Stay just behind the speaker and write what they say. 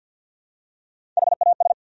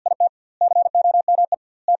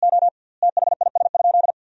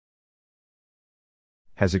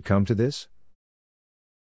Has it come to this?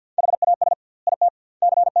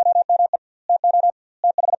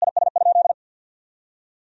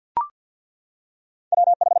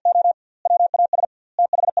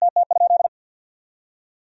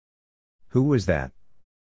 Who was that?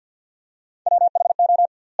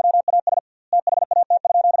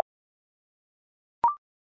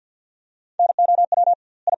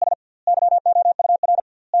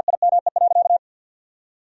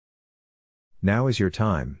 Now is your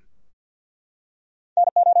time.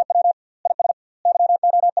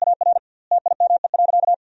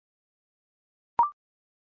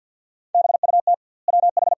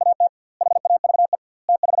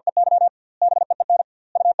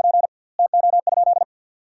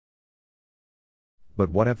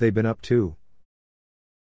 But what have they been up to?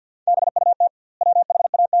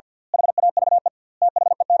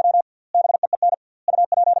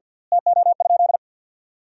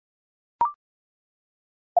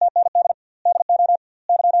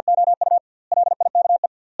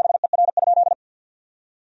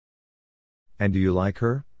 And do you like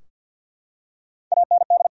her?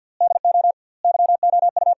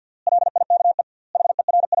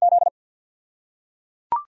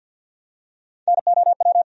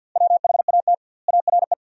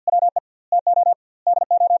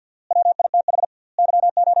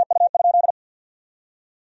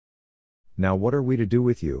 Now what are we to do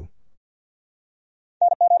with you?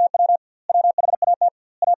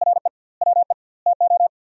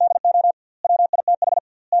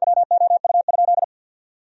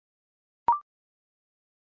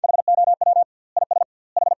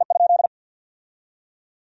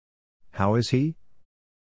 How is he?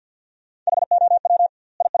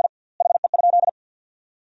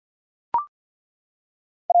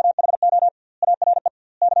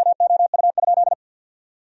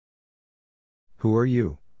 Who are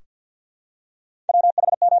you?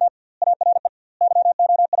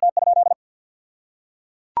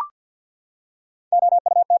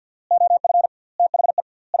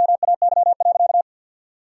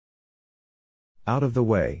 Out of the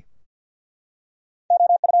way.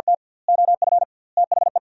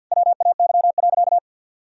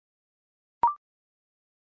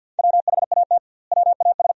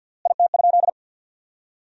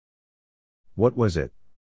 What was it?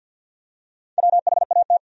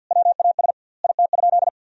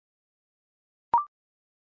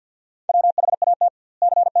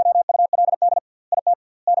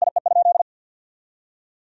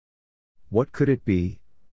 What could it be?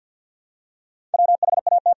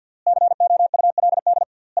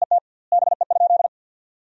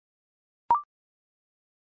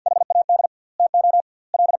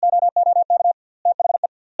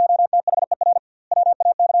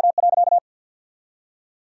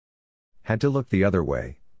 Had to look the other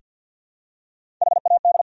way.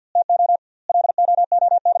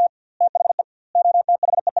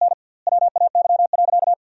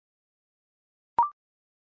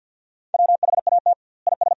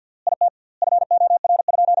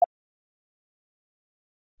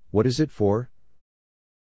 What is it for?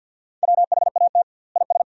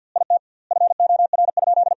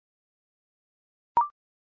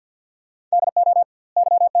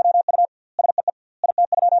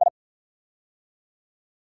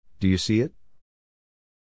 Do you see it?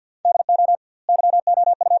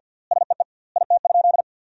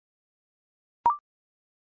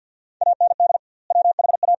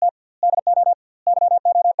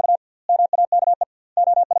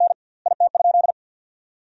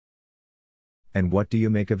 And what do you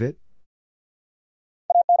make of it?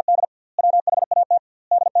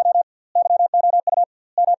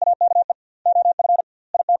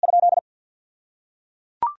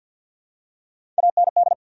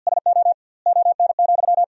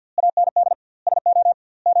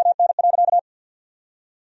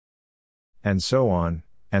 And so on,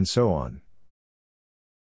 and so on.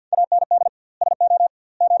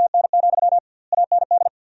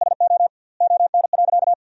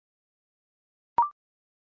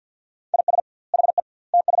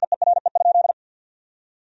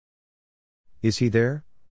 Is he there?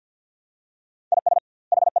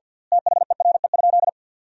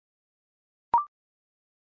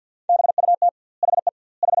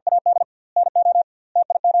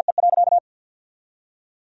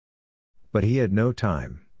 But he had no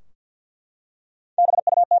time.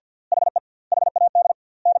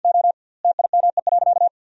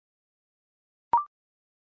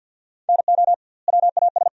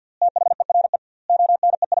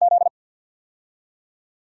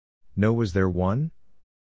 No, was there one?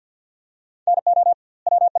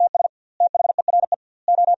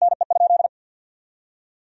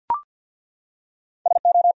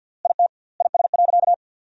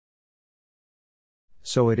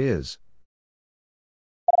 So it is.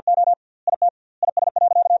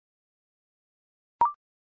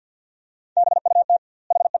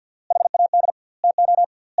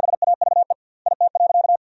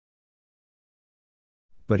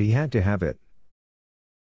 But he had to have it.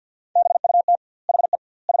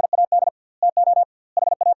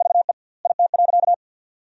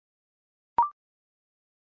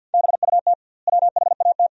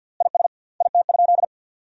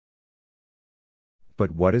 But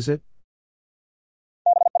what is it?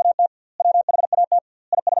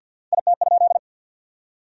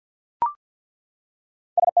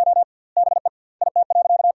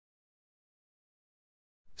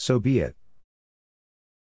 So be it.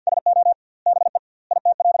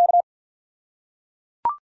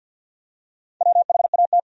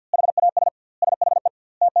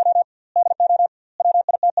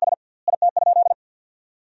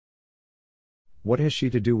 What has she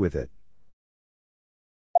to do with it?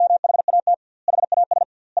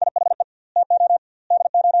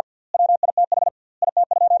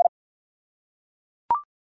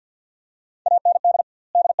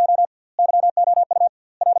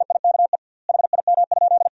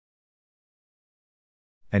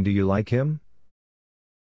 And do you like him?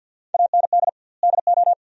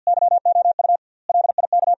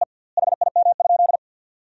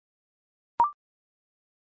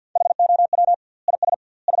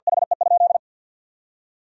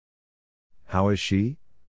 How is she?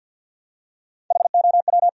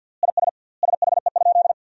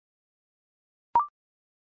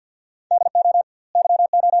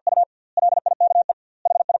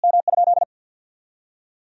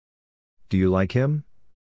 Do you like him?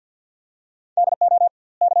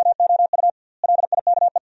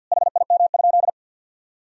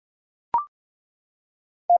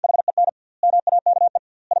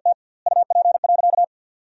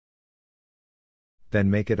 Then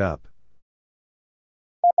make it up.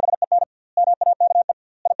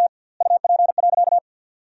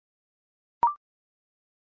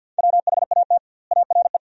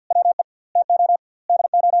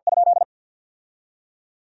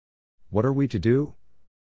 What are we to do?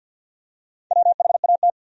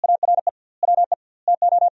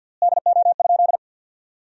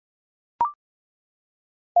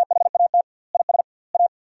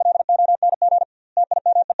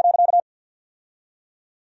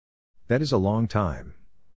 That is a long time.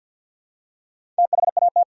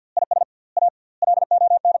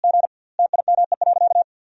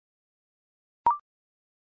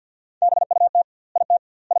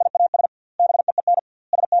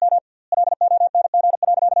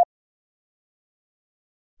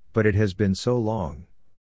 But it has been so long.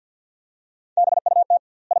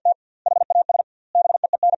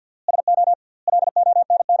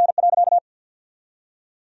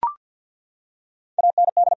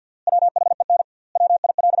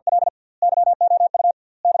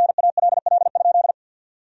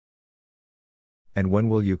 And when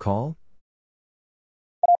will you call?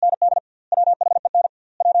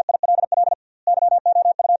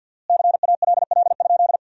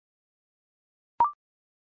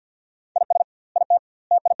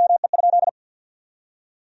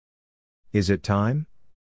 Is it time?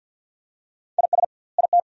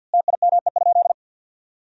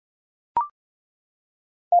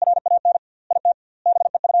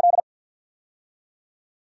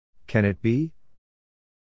 Can it be?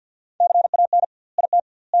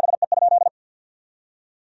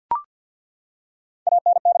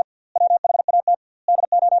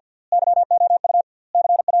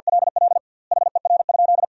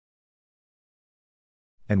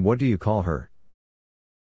 And what do you call her?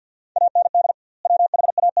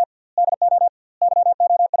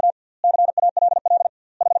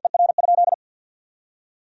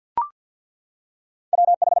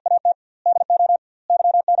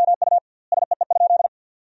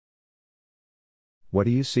 What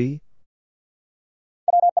do you see?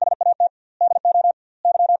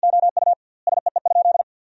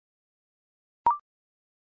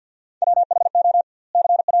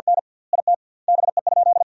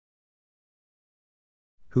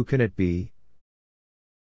 Who can it be?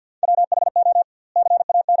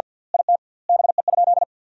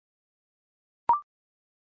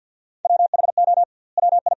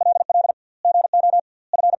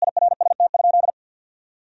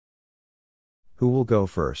 Who will go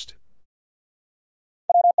first?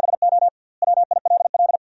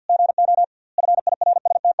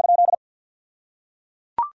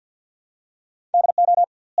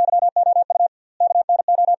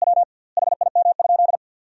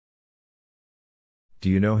 Do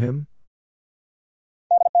you know him?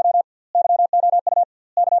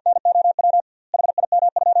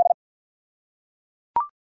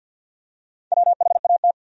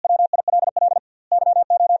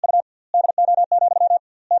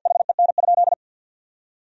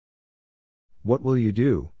 What will you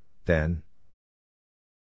do, then?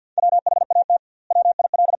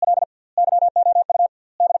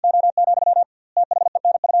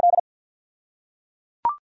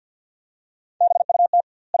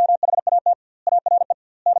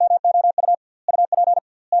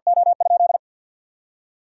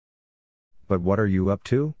 But what are you up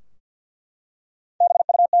to?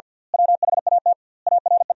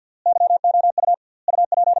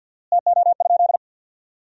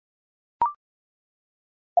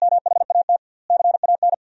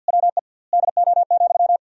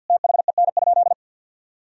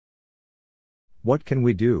 What can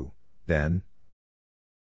we do, then?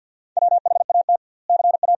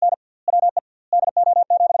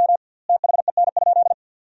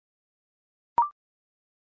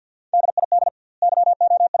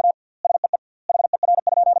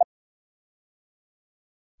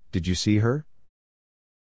 Did you see her?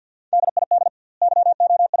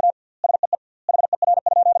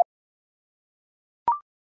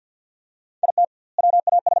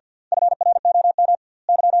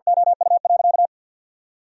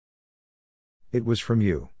 It was from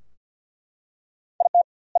you.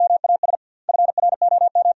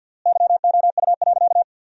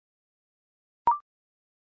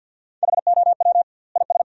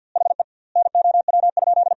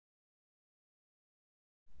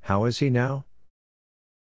 How is he now?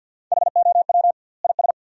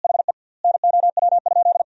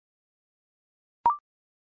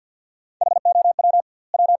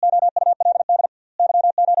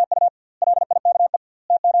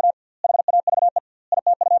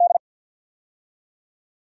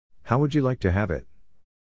 How would you like to have it?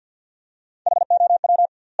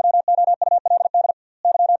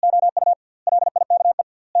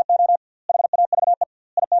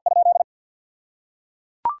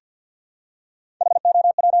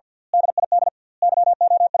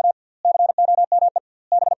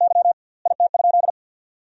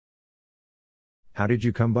 How did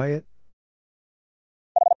you come by it?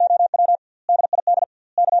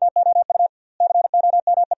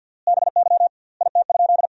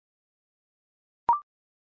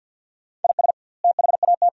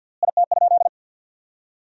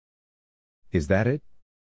 Is that it?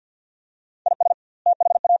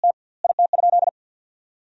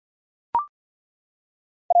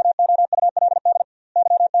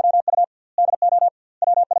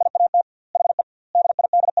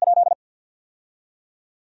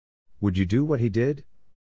 Would you do what he did?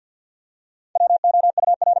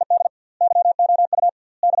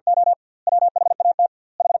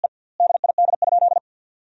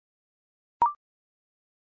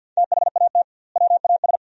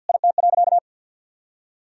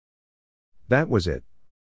 That was it.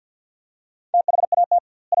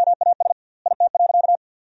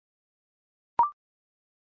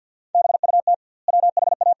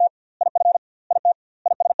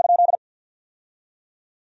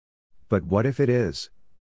 But what if it is?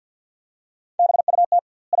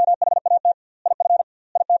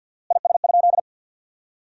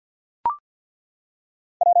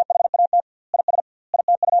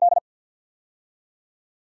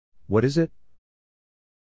 What is it?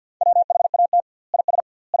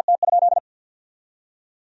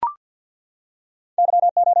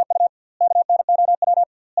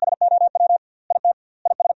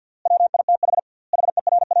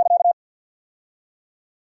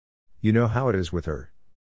 You know how it is with her.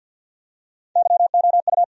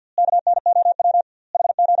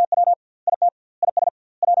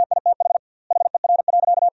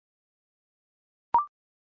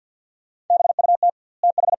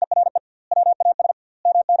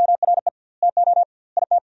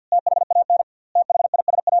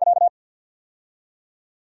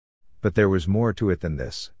 But there was more to it than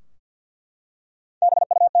this.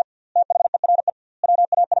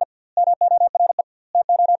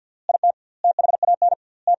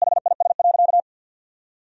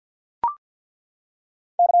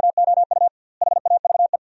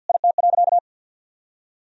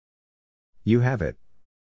 You have it.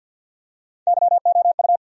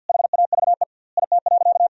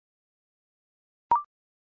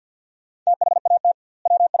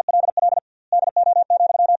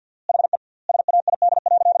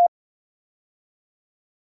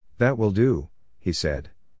 That will do, he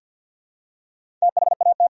said.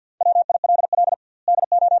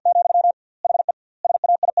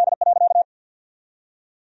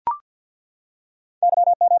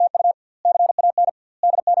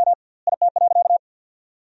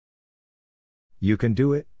 You can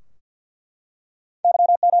do it?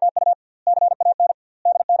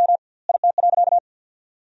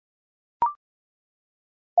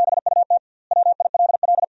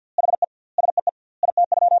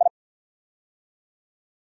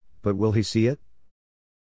 But will he see it?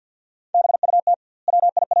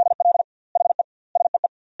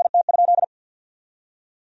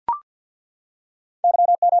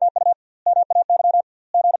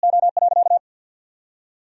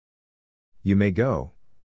 You may go.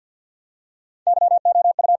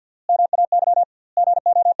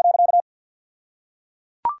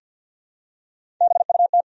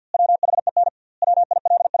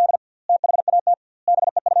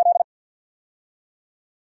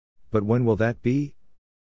 But when will that be?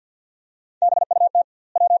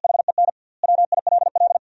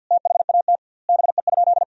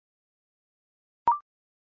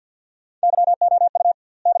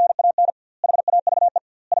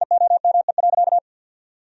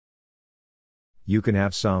 You can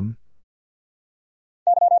have some?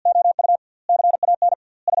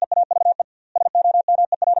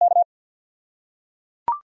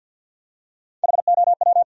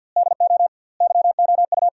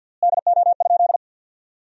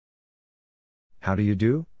 How do you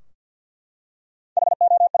do?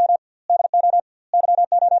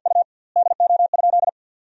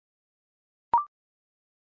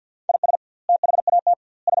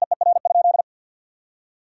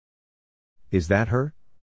 Is that her?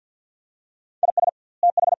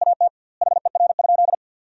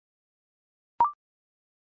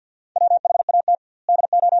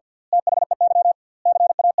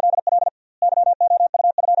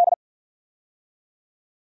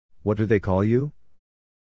 What do they call you?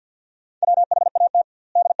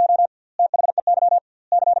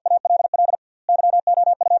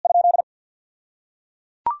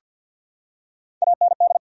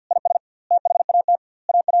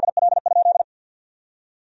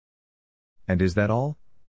 And is that all?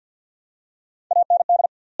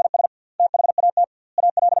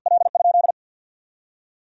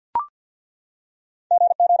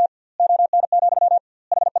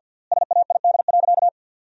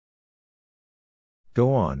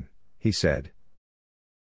 Go on, he said.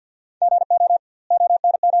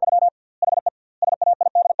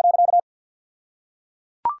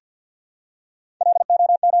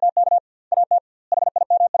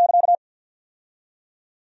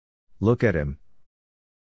 Look at him.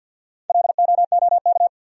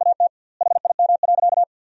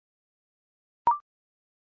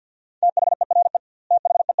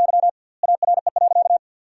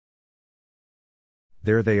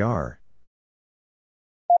 There they are.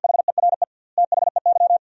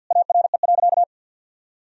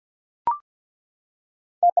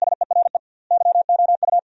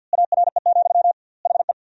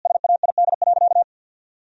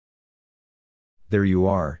 There you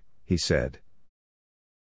are, he said.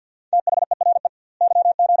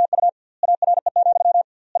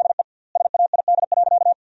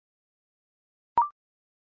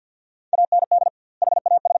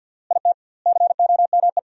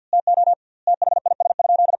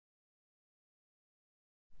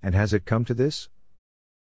 And has it come to this?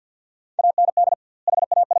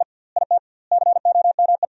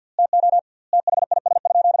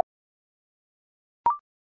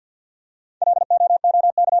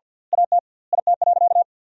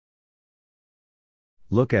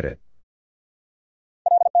 Look at it.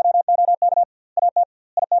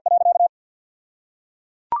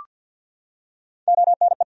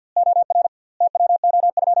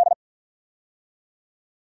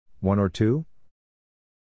 One or two?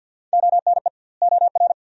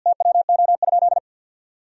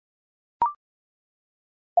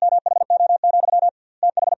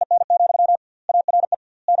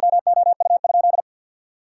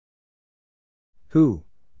 Who,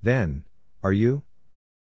 then, are you?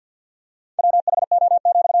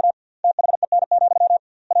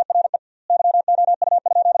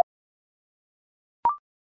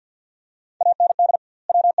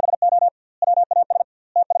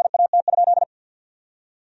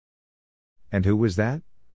 And who was that?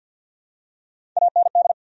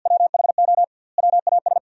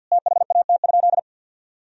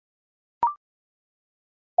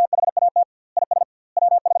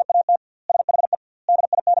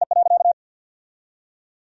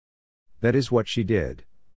 That is what she did.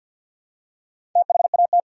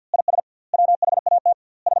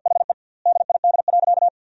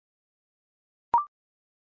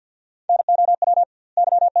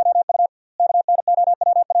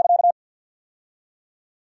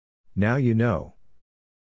 Now you know.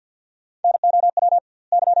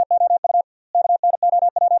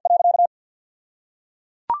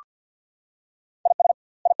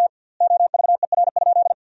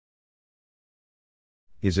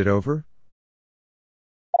 Is it over?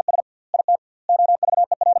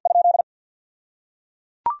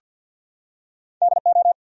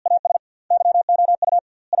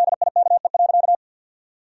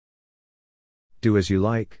 Do as you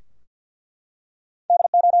like.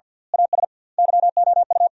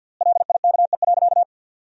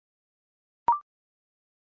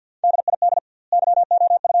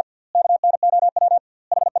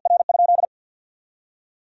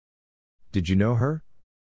 Did you know her?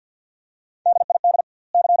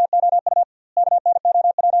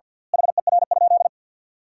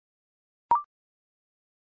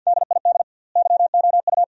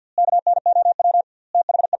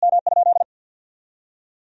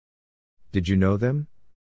 Did you know them?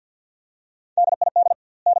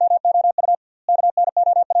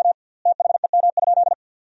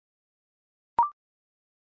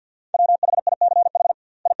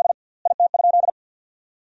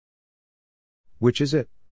 Which is it?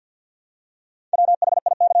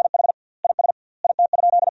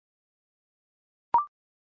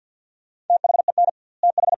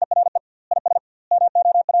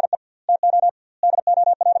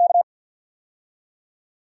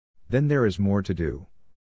 Then there is more to do.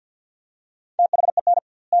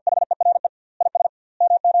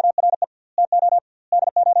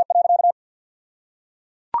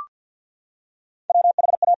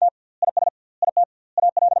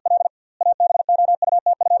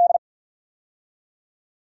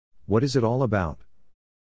 What is it all about?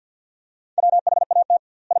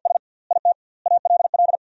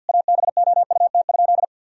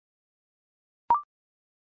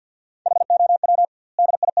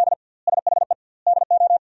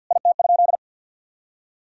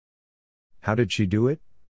 How did she do it?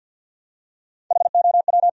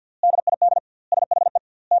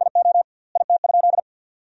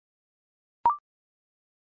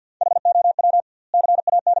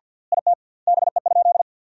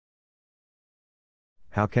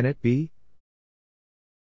 How can it be?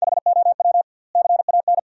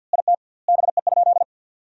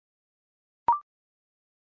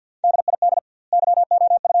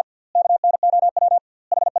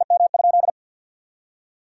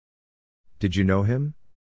 Did you know him?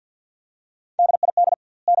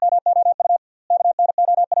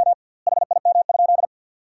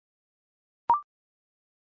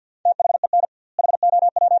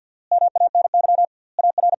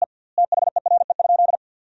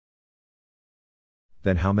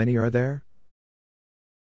 Then how many are there?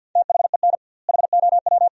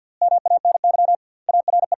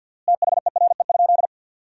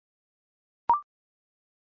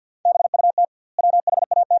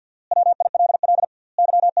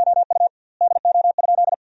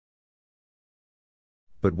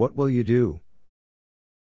 But what will you do?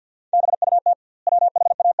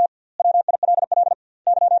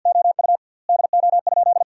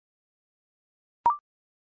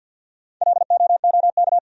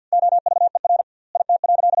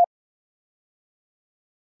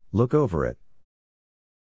 Look over it.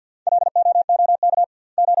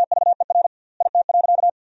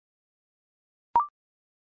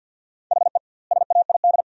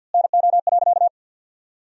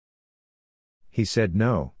 He said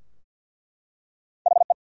no.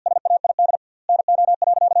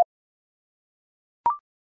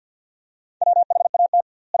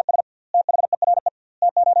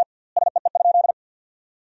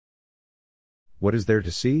 What is there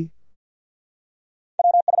to see?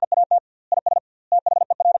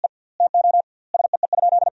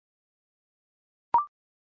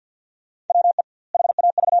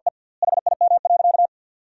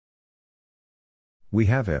 We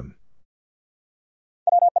have him.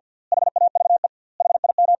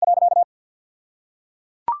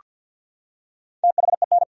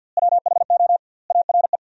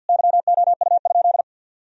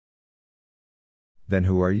 Then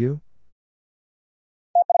who are you?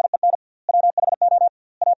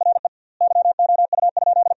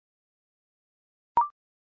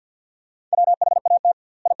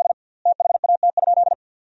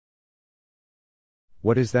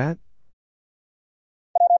 What is that?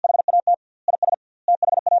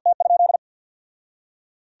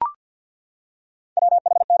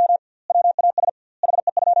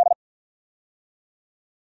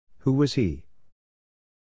 Who was he?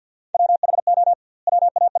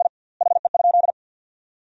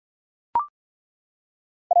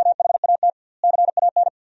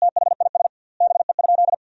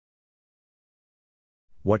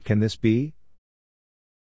 What can this be?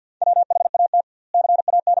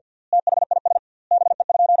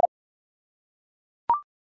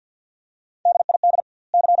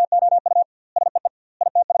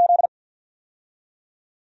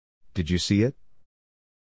 Did you see it?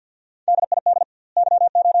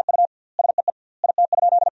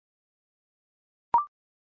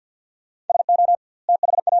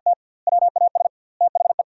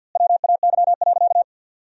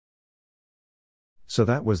 So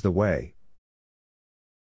that was the way.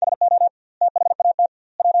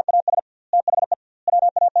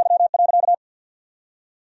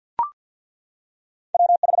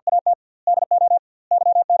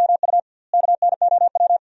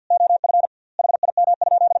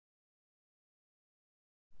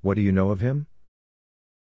 What do you know of him?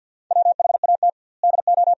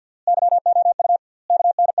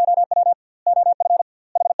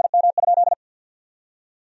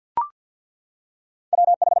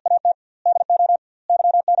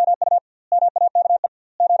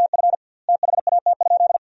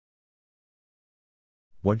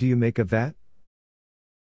 What do you make of that?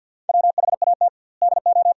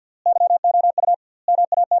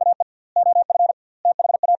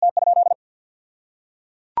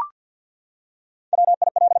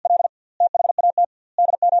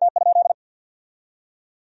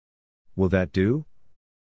 Will that do?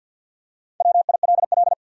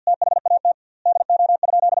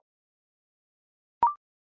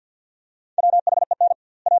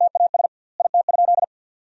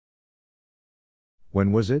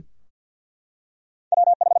 When was it?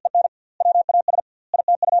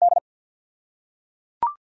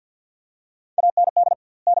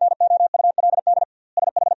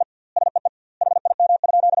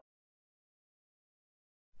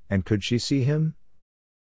 And could she see him?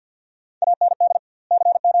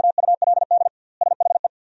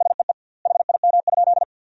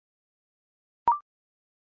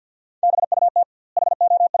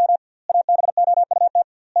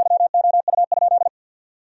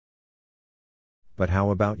 But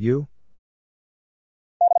how about you?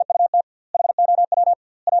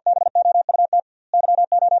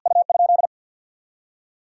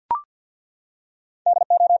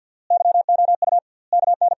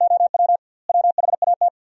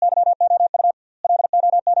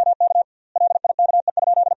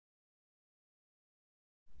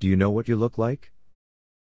 Do you know what you look like?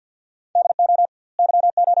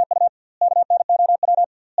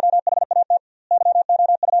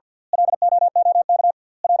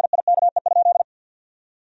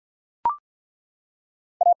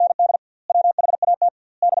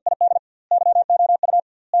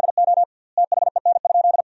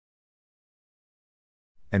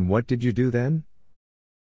 And what did you do then?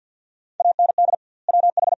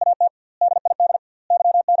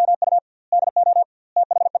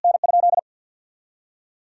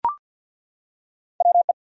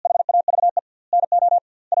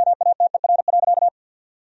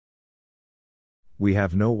 We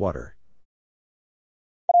have no water.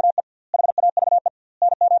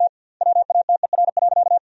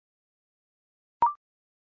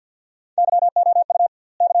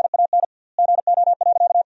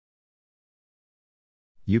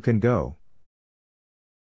 You can go.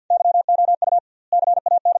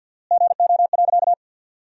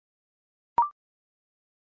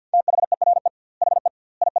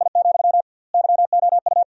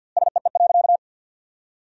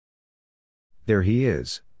 There he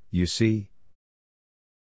is, you see.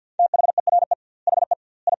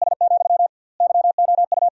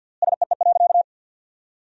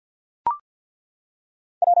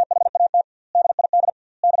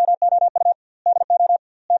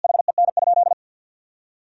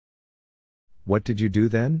 What did you do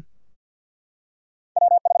then?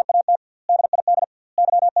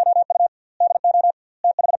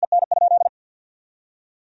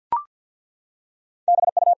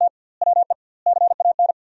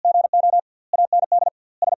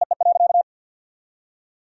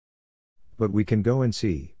 But we can go and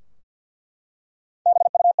see.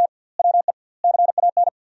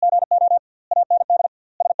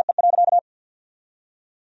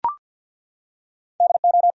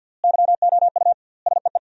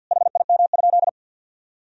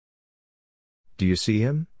 Do you see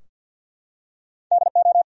him?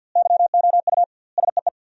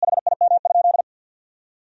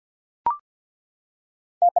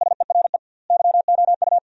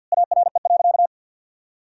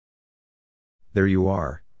 There you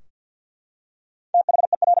are.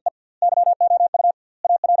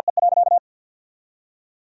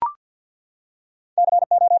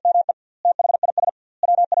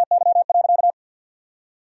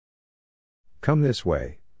 Come this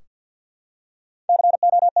way.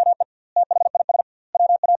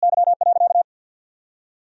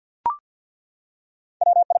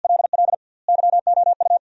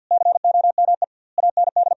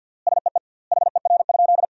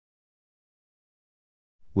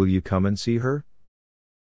 Will you come and see her?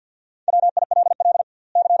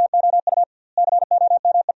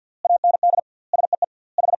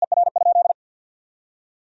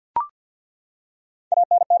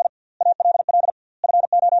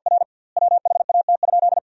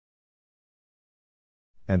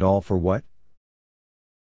 And all for what?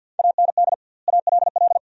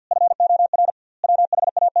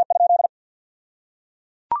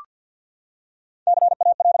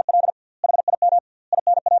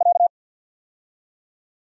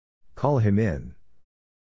 Call him in.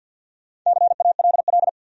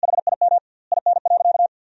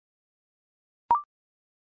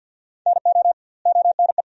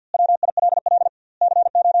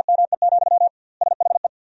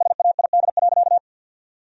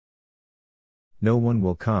 No one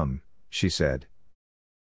will come, she said.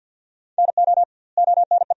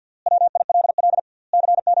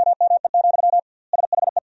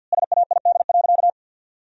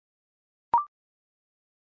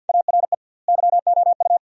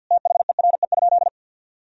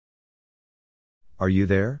 Are you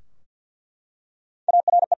there?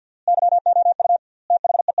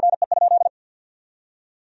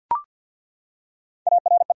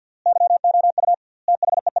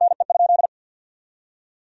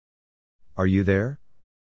 Are you there?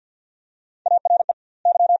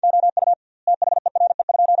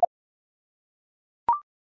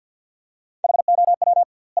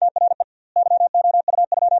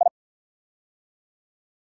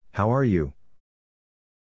 How are you?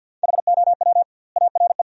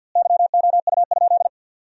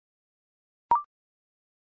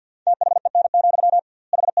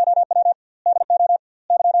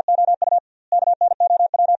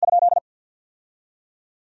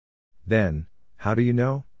 Then, how do you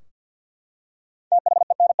know?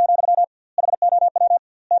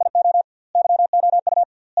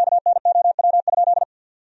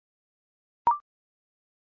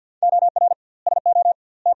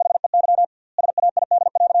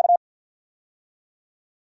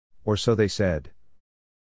 Or so they said.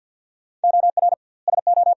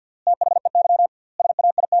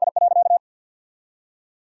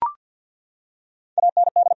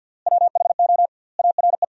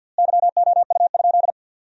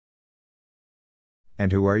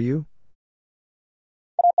 And who are you?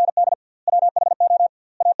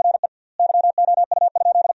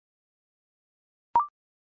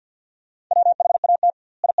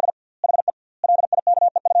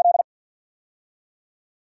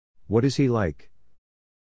 What is he like?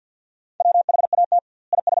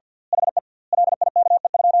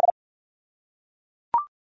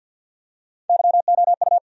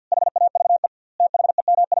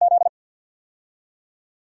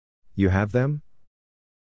 You have them?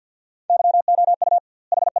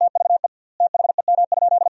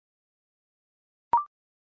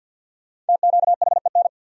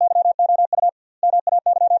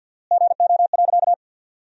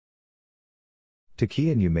 To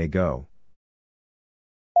key and you may go.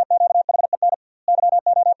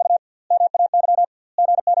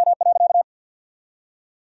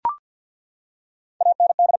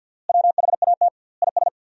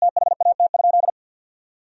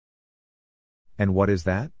 And what is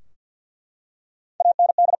that?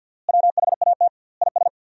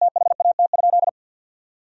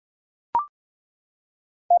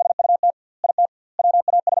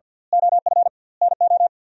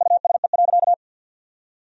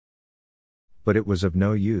 But it was of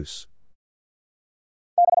no use.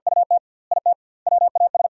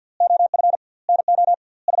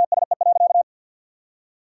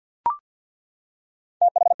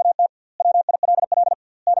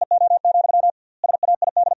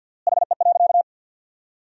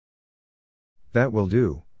 That will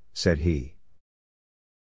do, said he.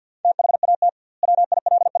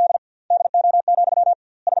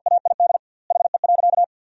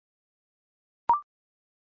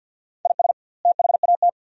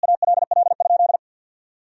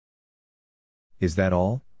 Is that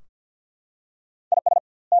all?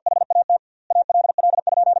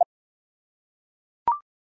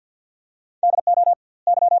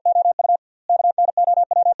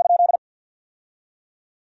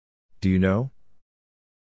 Do you know?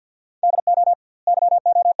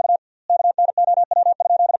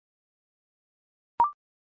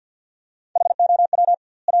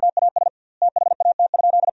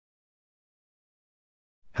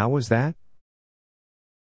 How was that?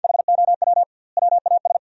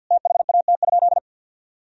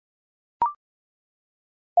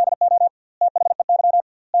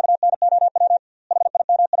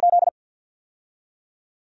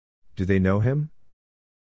 Do they know him?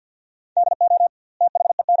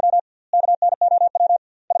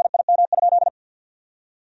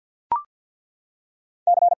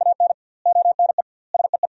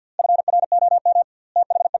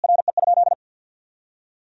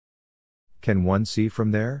 Can one see from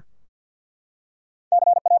there?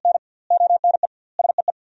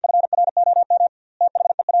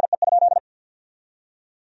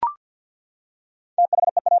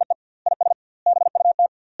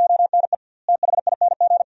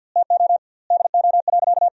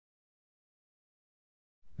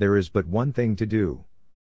 There is but one thing to do.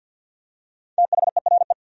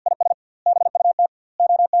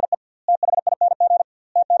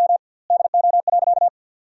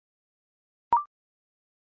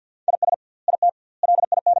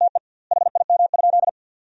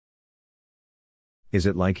 Is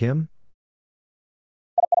it like him?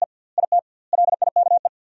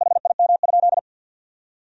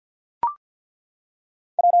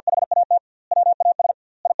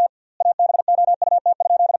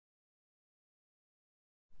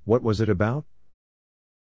 What was it about?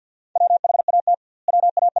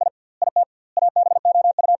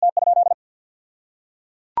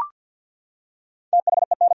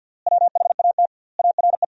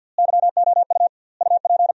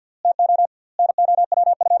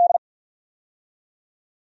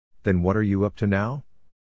 Then what are you up to now?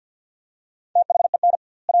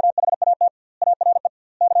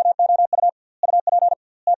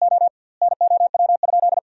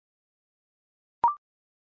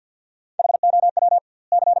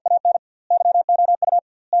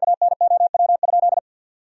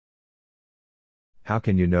 How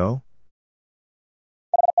can you know?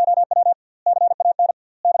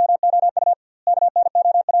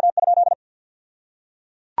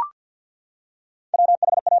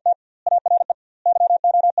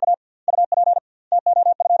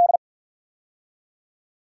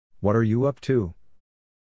 What are you up to?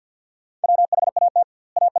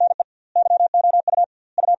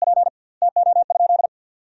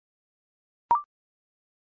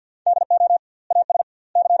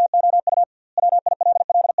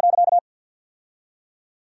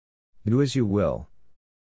 Do as you will.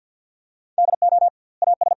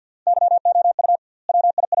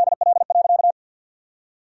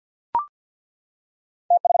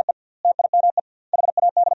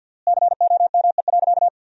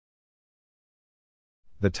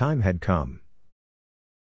 The time had come.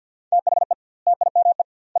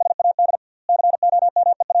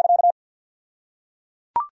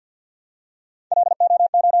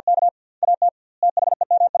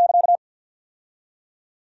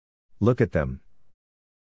 Look at them.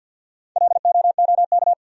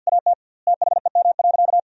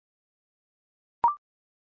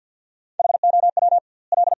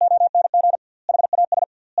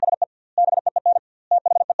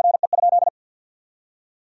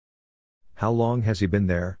 How long has he been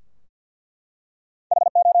there?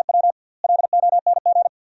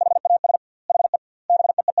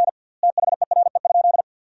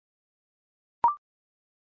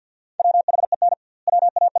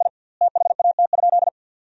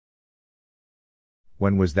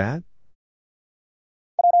 When was that?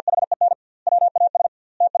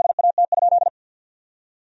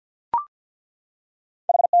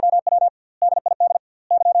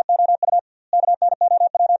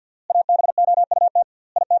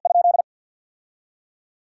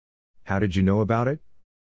 How did you know about it?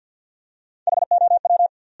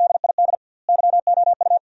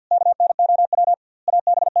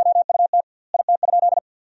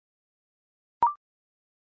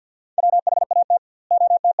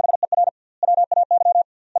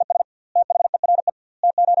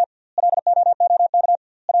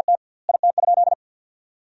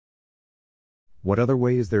 What other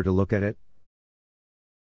way is there to look at it?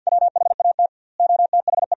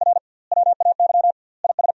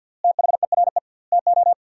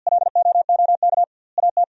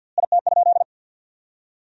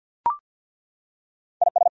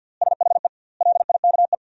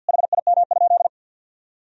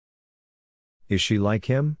 Is she like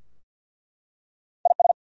him?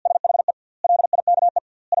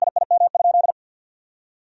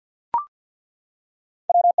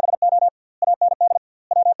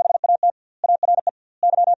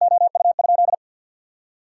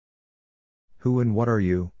 Who and what are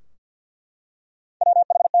you?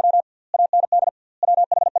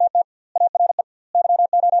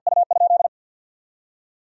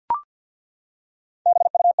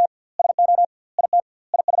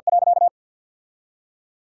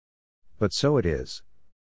 But so it is.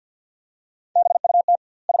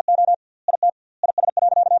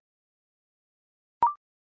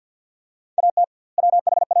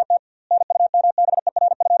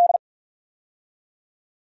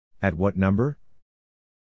 At what number?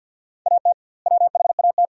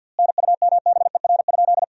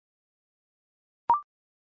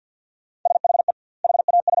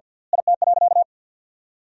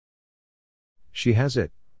 She has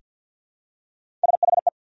it.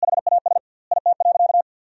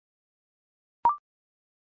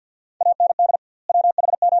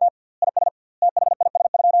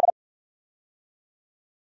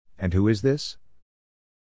 And who is this?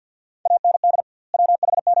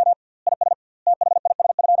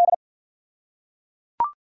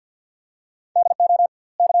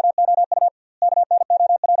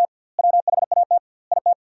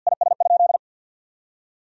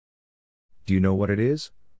 Do you know what it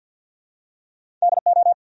is?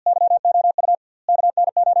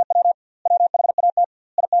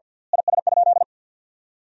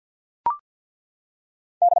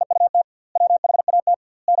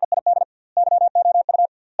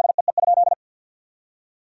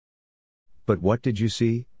 But what did you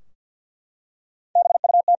see?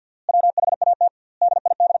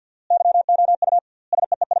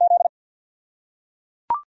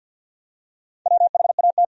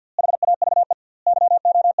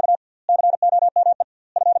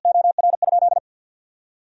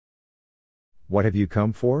 What have you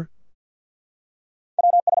come for?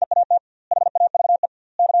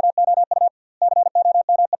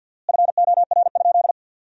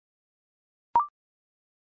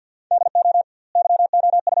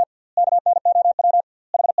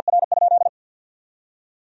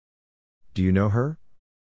 Do you know her?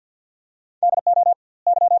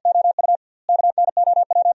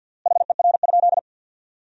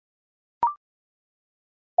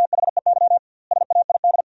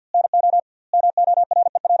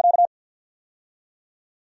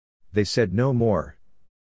 They said no more.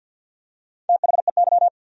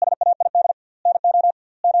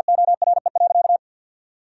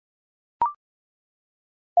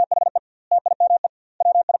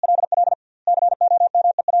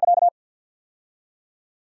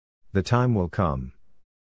 The time will come.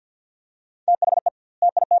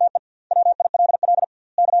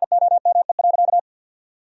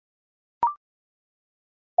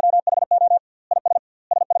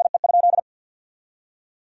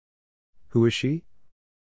 Who is she?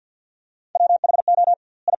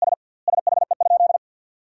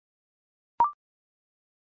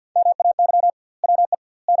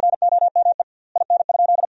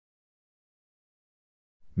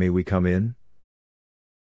 May we come in?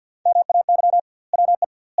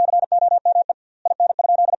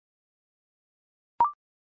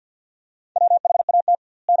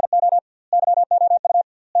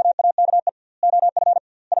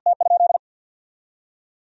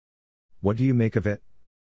 What do you make of it?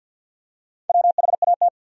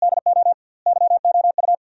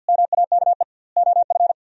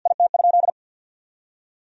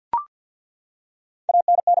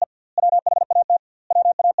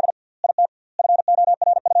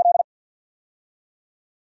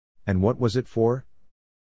 And what was it for?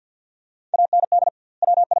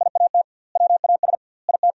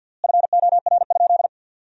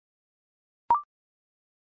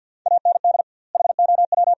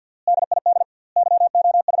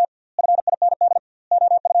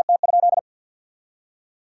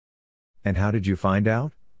 And how did you find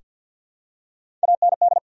out?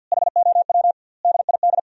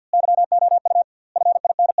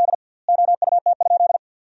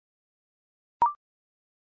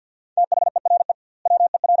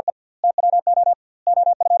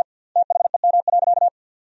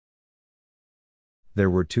 There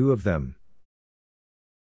were two of them.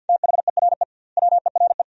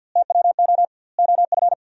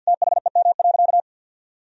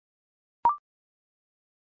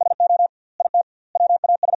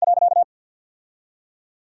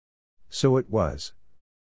 So it was.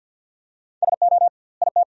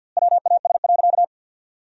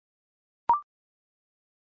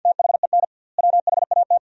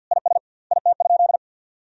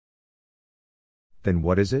 Then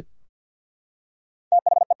what is it?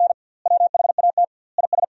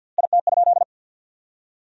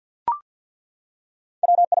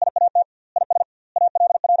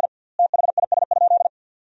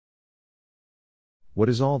 What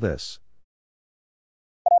is all this?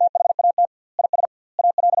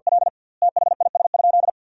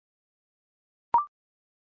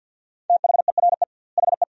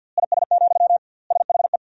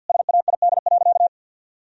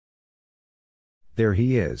 There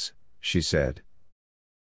he is, she said.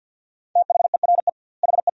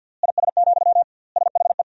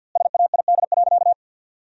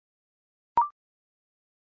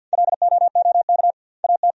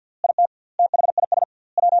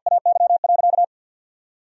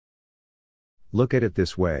 Look at it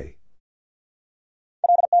this way.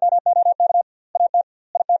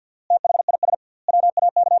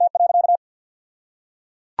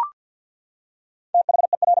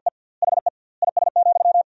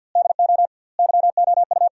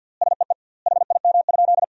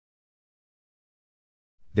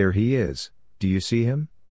 There he is, do you see him?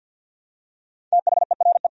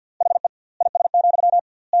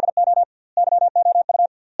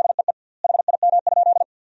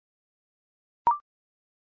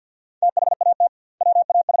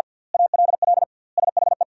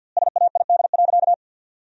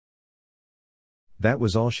 That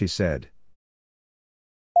was all she said.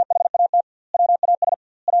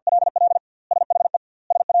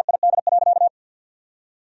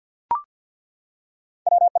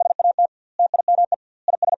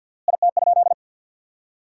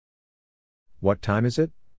 What time is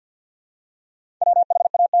it?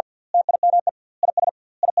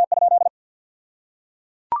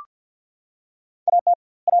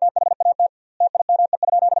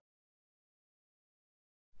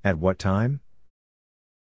 At what time?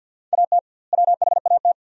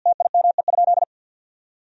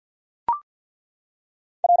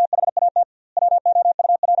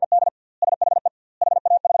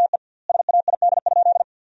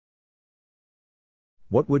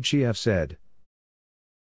 What would she have said?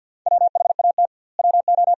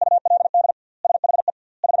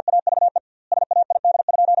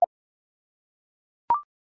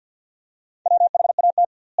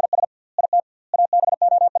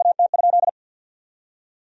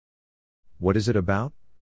 What is it about?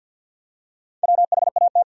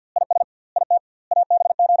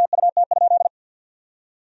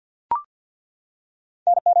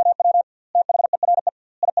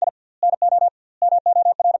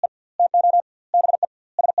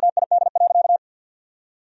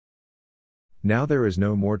 Now there is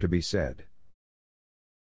no more to be said.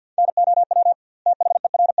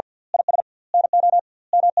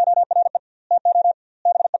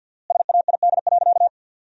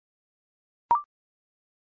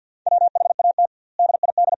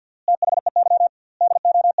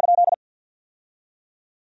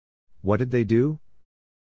 What did they do?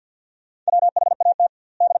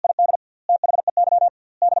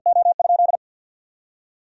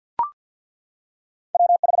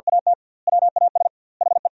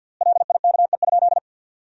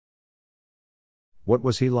 What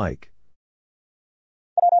was he like?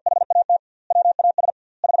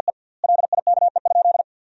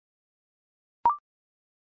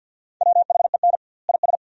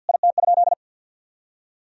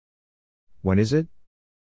 When is it?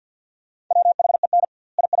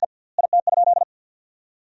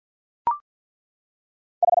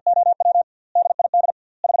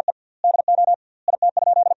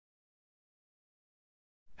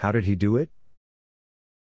 How did he do it?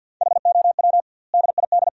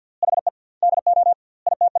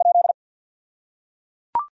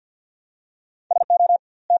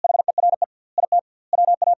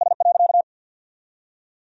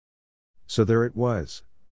 So there it was.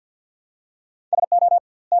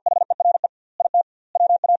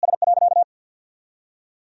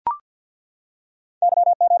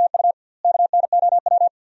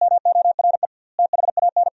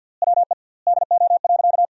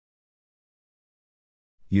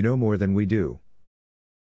 You know more than we do.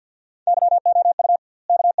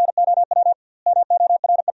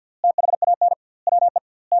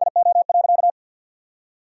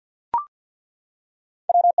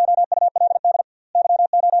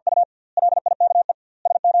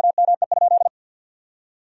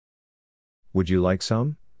 Would you like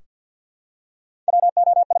some?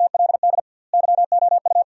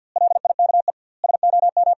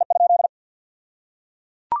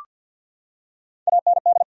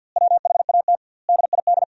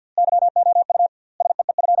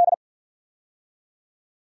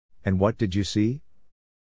 And what did you see?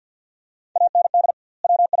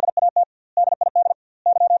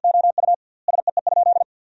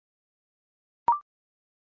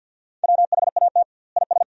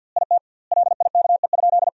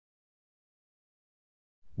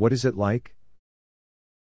 What is it like?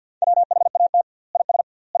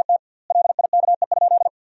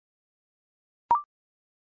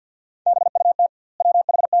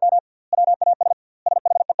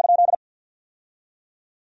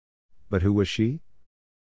 But who was she?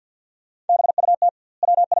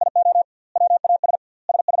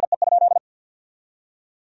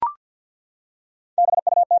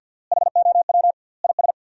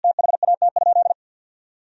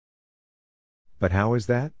 But how is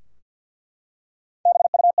that?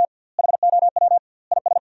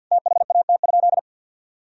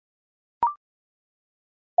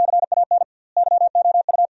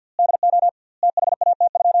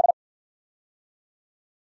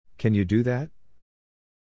 Can you do that?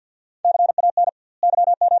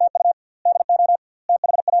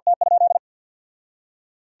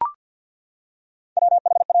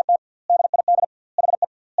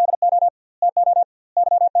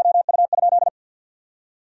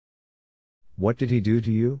 What did he do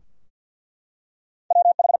to you?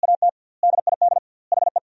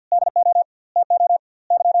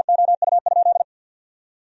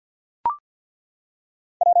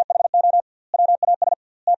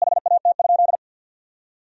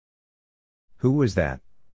 Who was that?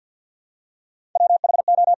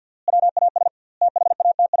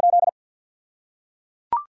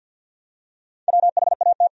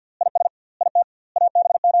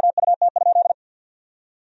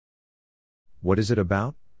 What is it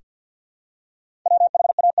about?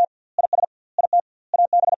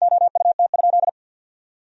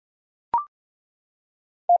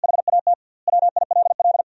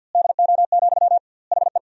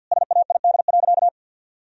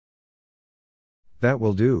 That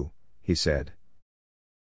will do, he said.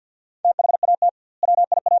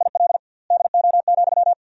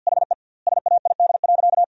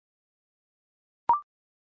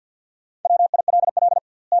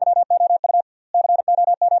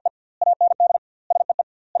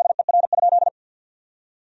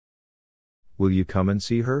 Will you come and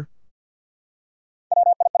see her?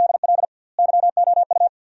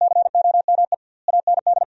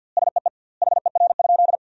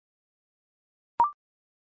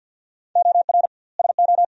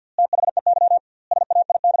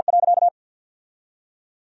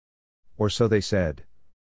 Or so they said.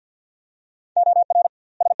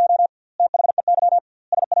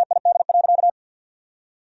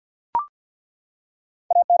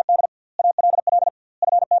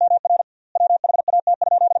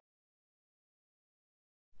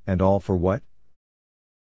 And all for what?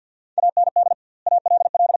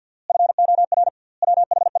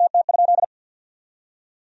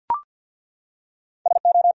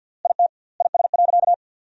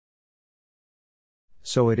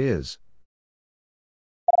 So it is.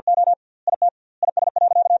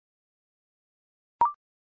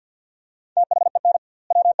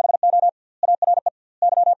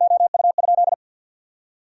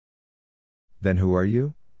 Then who are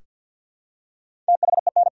you?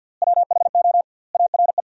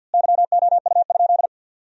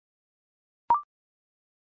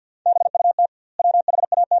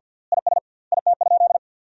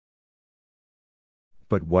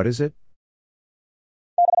 But what is it?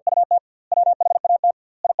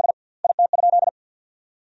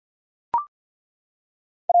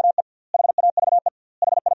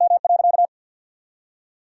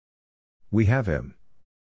 We have him.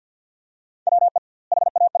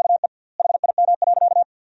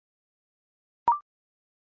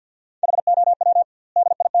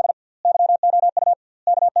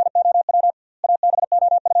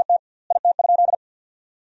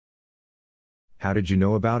 How did you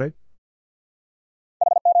know about it?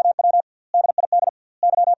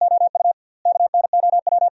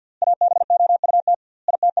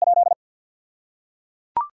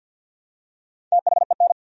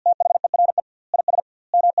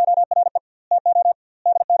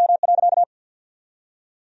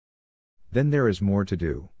 Then there is more to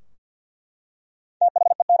do.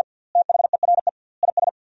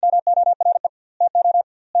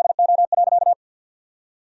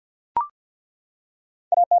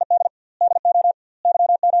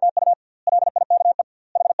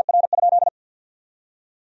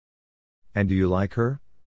 And do you like her?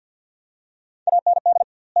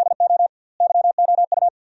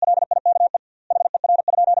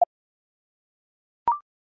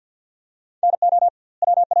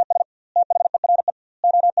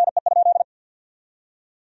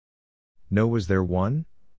 No, was there one?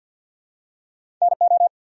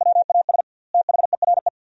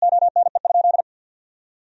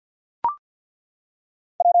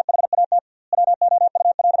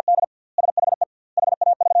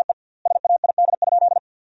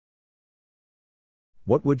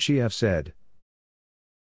 What would she have said?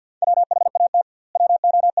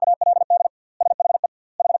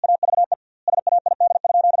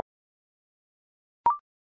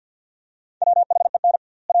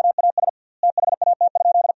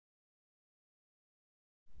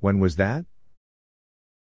 When was that?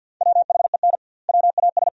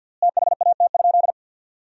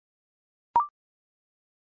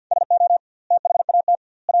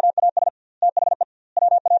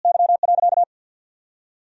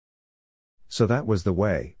 So that was the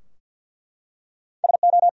way.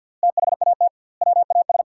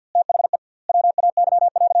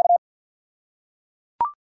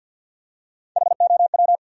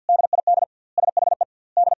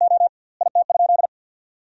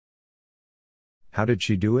 How did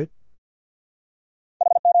she do it?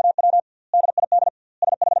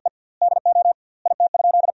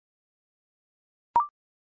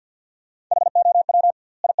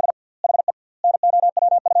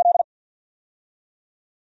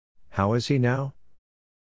 How is he now?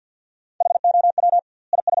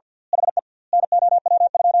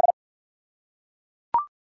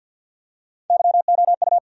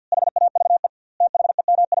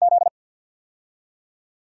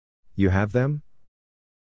 You have them?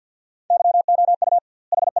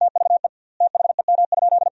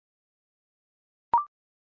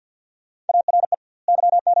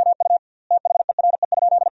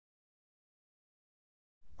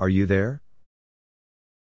 Are you there?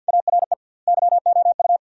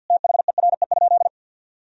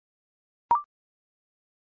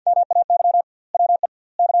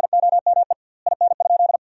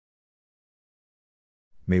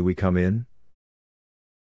 May we come in?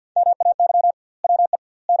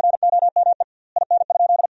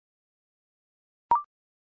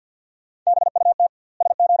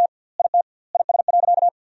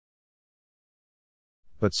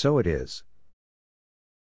 But so it is.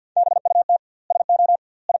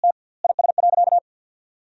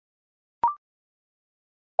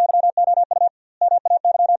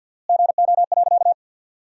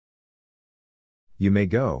 You may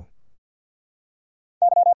go.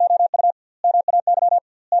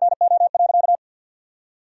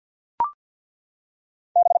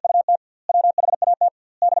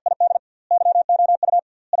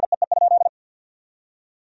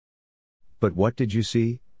 But what did you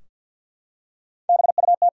see?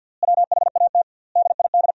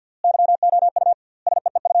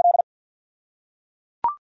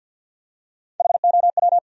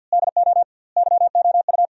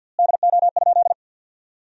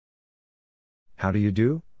 How do you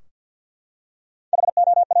do?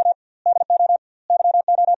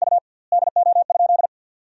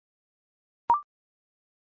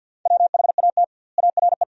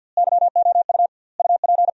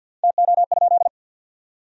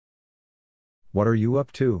 What are you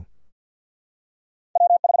up to?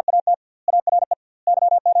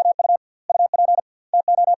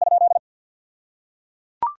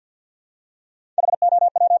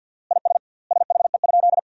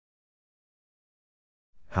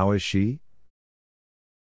 How is she?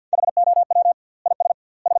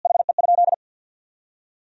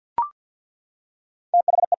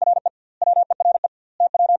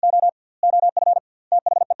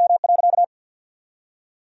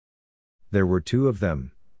 There were two of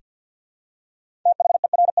them.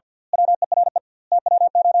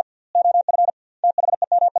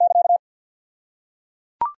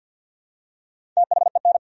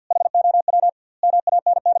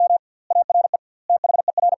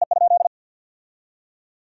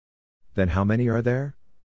 Then how many are there?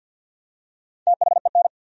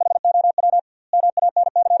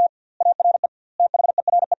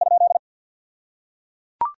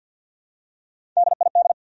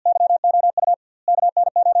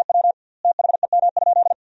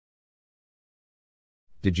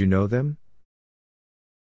 Did you know them?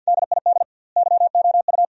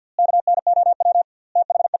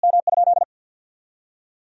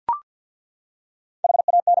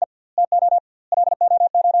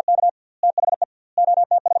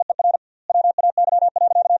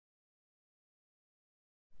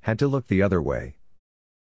 Had to look the other way.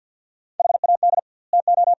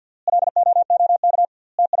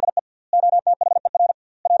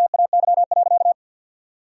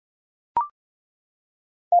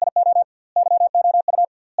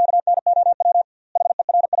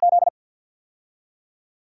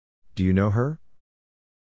 Do you know her?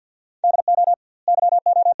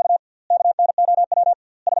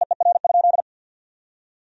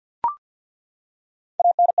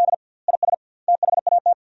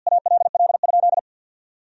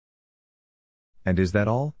 And is that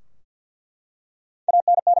all?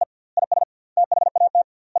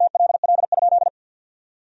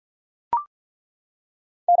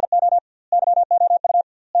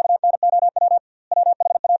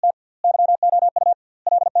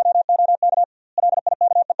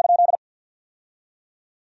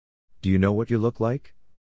 Do you know what you look like?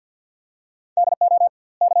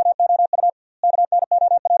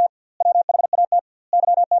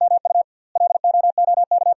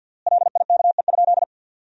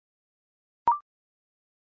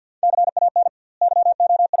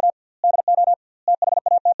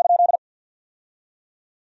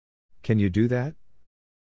 Can you do that?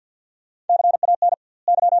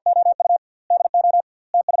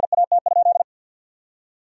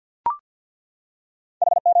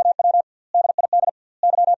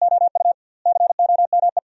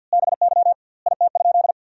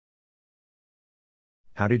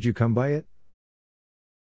 How did you come by it?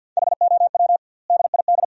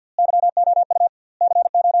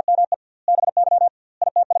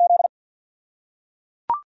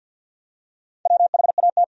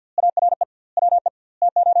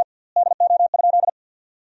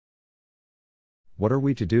 What are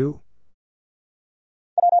we to do?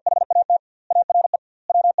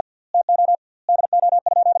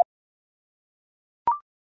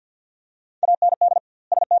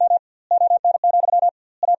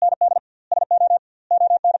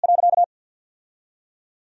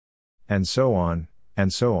 And so on,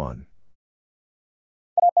 and so on.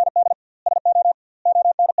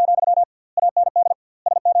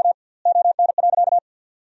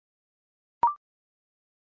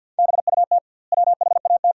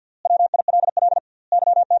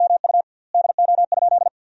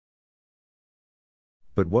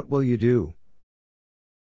 But what will you do?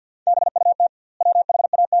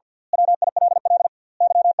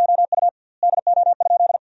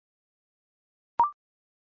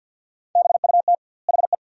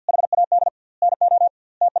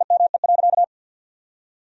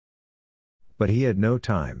 But he had no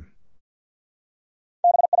time.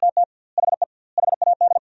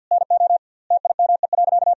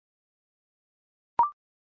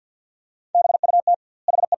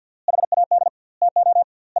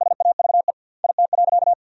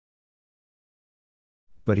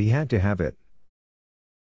 But he had to have it.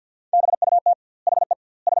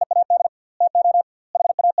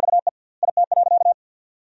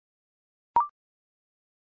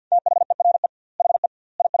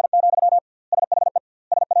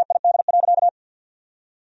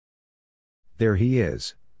 There he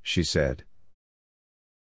is, she said.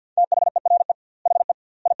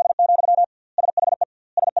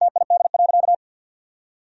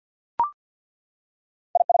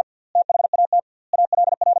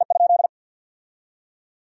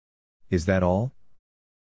 Is that all?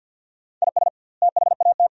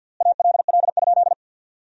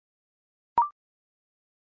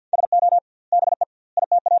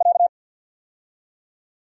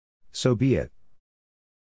 So be it.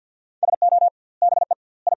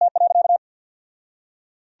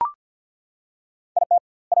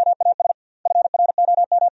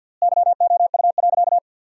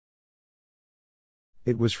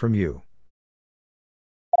 It was from you.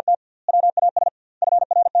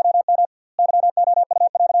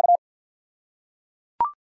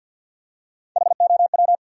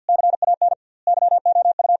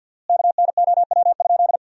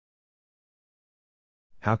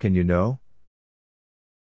 How can you know?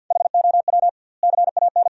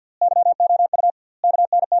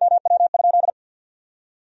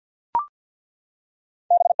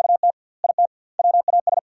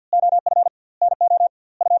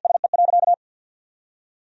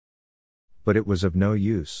 But it was of no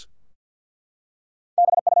use.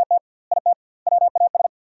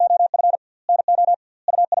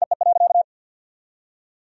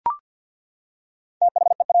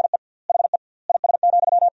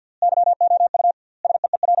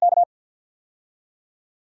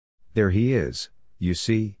 There he is, you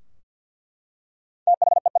see.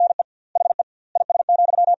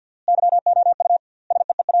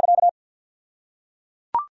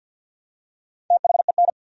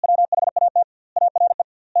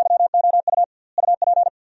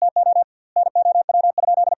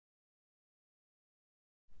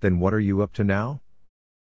 Then what are you up to now?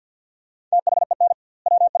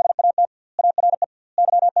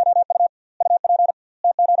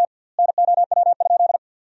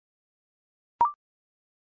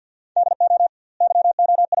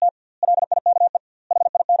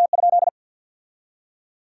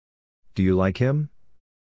 Do you like him?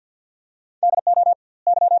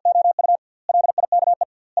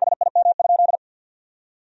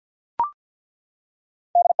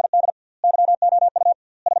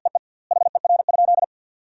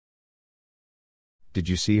 Did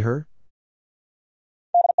you see her?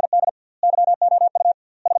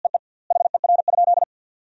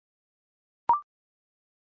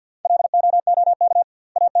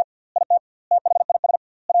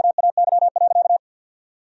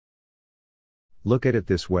 Look at it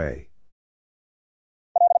this way.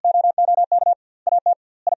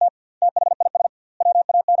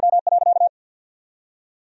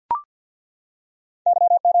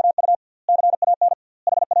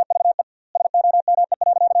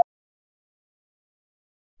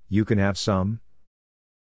 You can have some.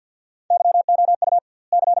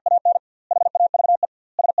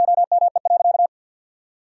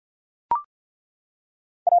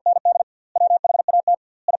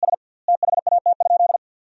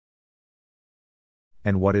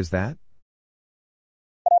 And what is that?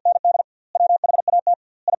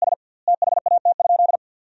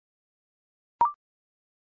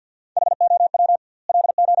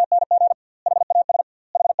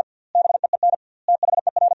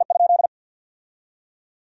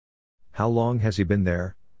 How long has he been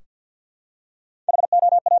there?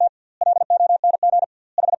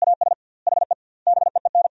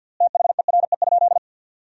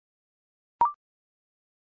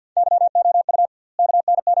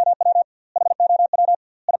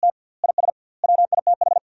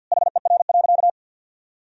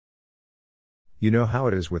 You know how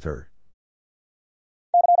it is with her.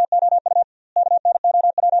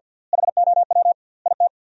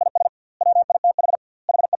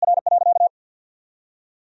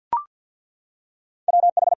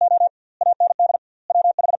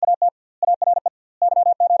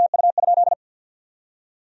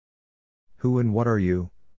 Who and what are you?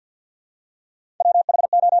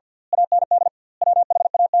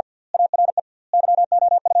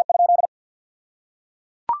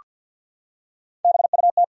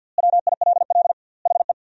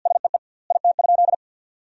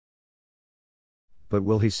 But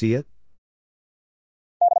will he see it?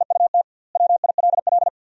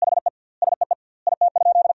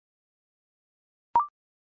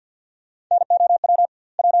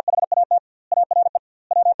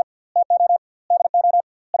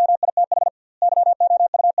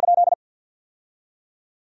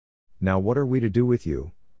 Now what are we to do with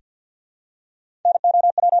you?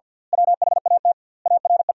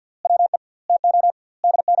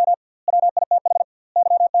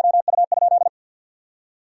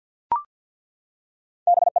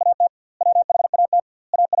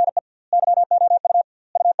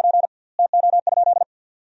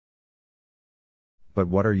 But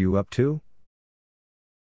what are you up to?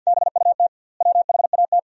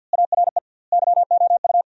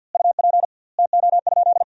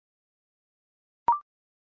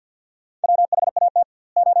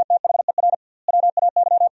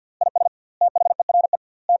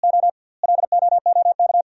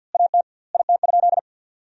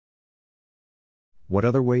 What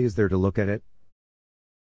other way is there to look at it?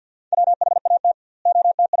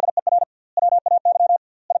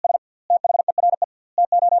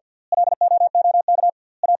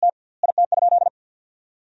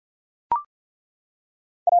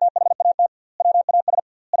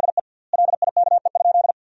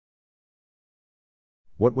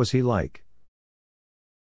 What was he like?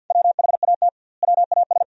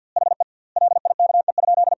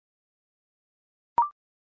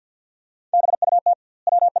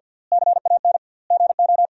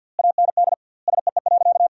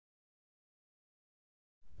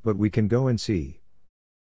 But we can go and see.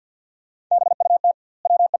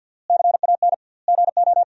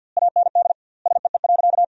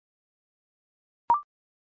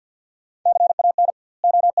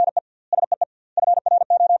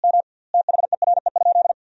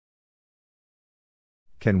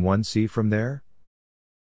 Can one see from there?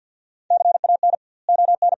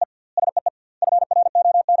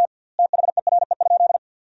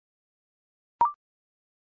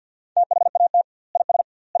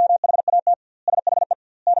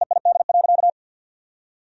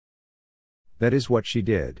 That is what she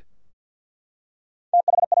did.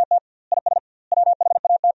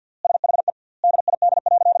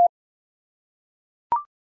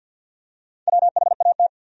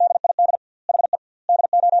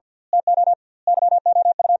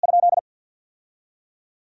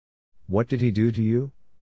 What did he do to you?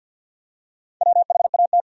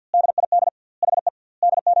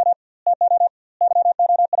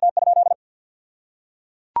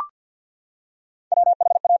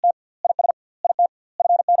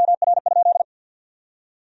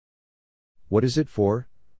 What is it for?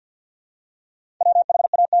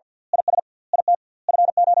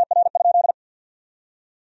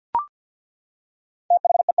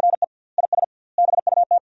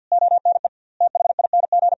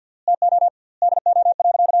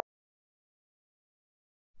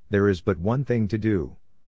 There is but one thing to do.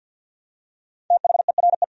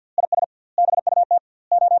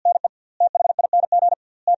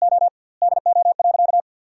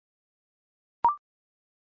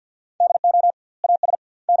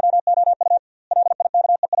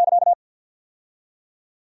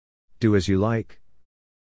 Do as you like.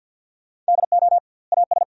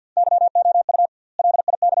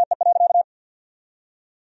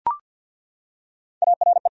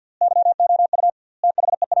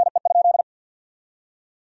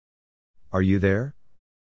 Are you there?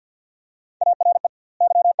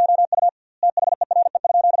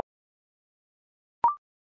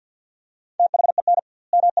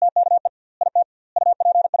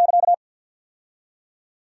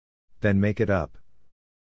 Then make it up.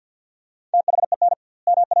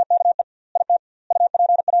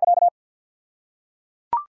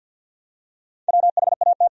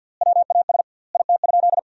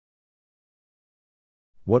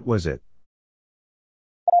 What was it?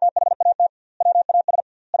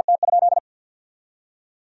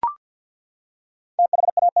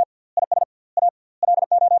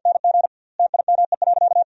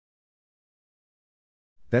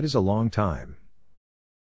 That is a long time.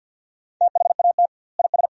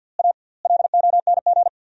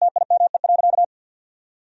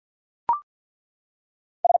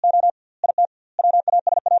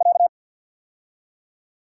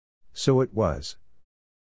 So it was.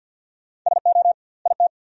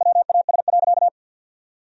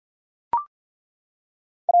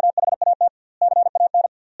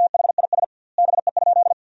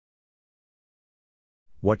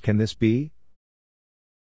 What can this be?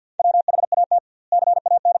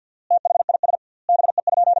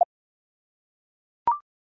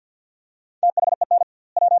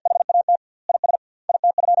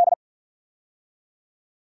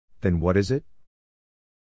 Then what is it?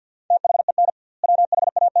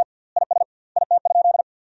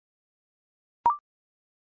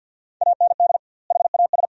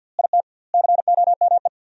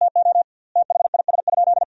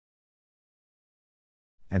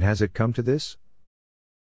 And has it come to this?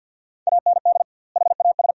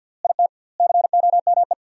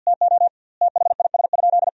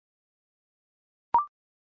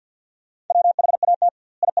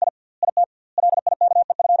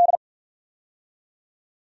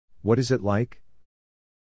 What is it like?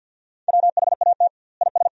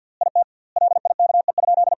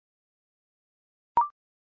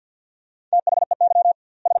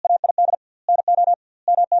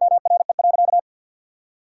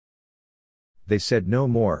 They said no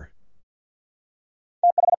more.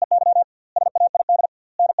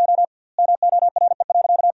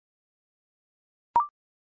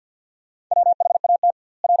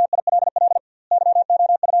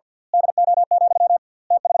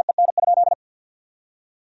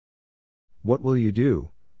 What will you do,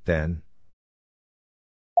 then?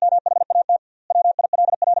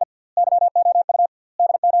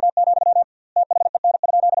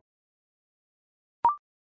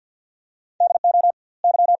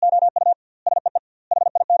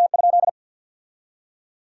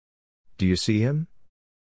 Do you see him?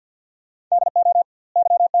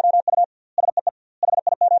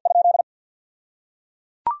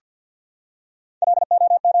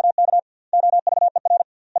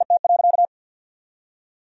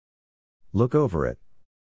 Look over it.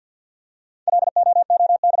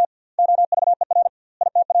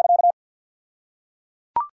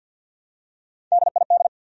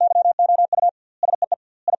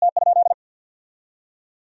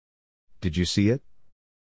 Did you see it?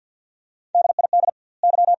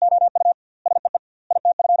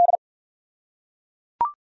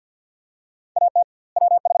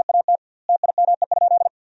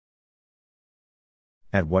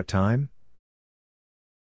 At what time?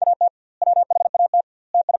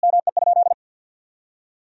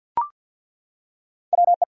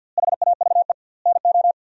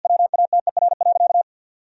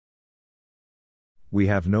 We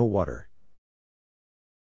have no water.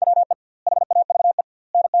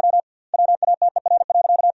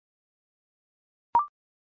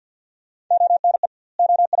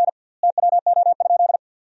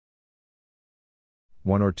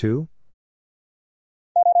 One or two?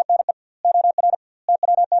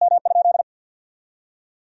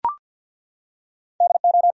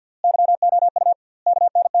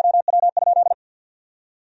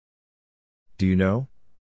 Do you know?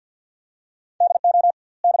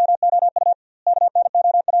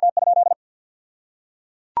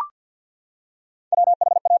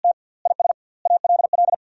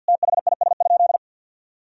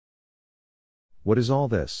 What is all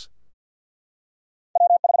this?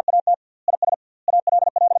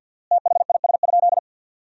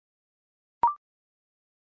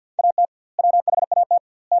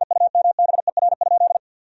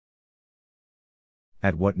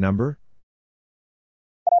 At what number?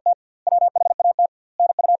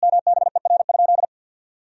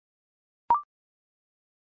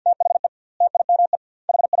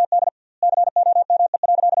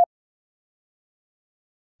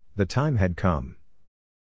 The time had come.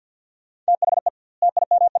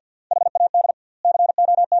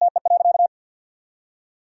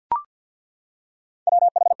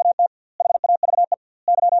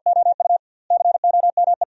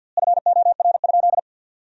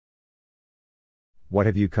 What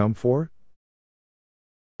have you come for?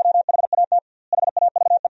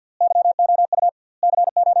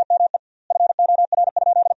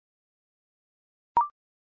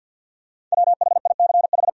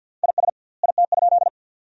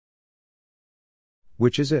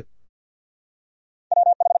 Which is it?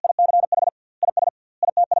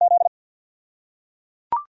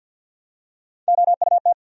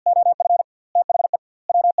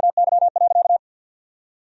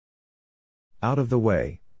 Out of the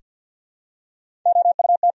way.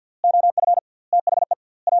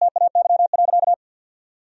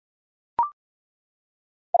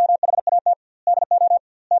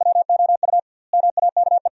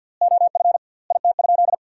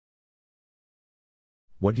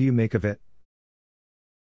 What do you make of it?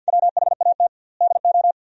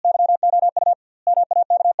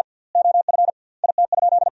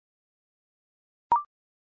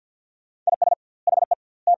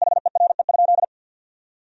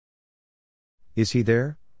 Is he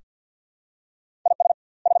there?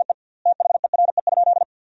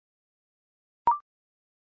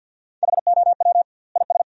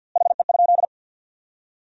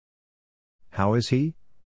 How is he?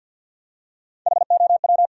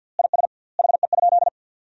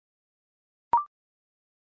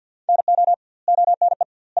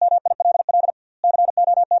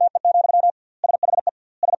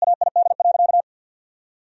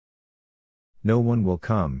 No one will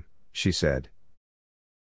come, she said.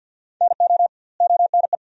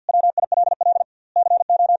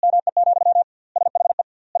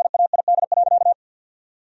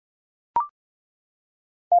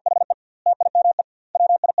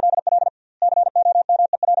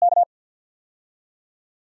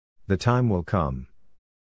 The time will come.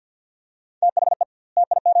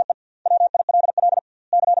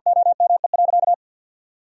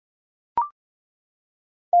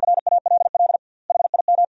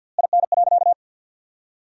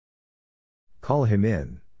 Call him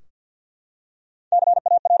in.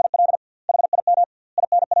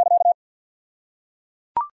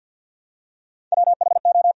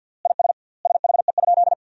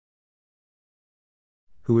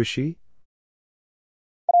 Who is she?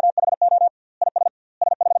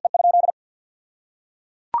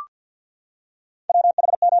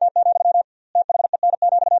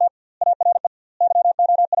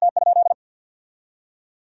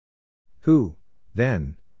 Who,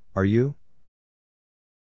 then, are you?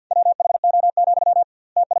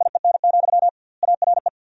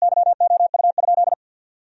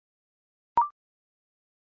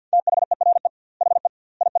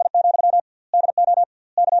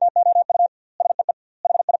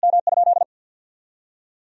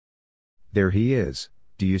 There he is,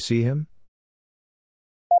 do you see him?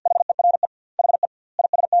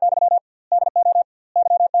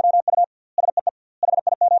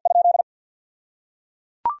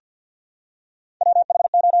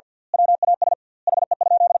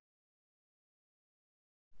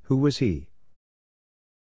 Who was he?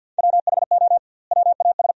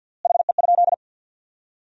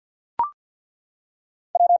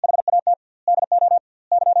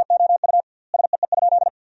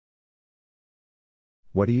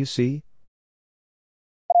 What do you see?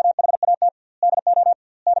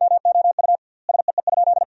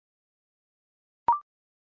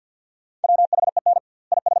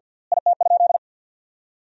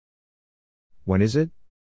 When is it?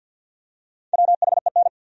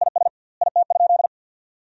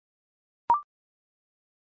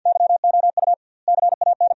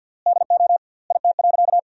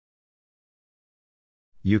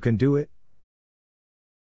 You can do it?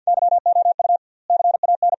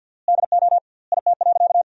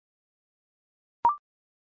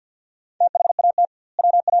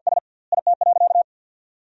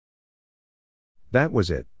 That was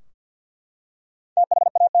it.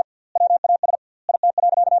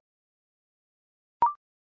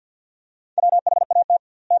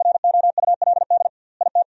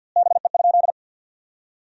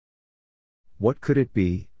 What could it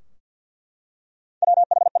be?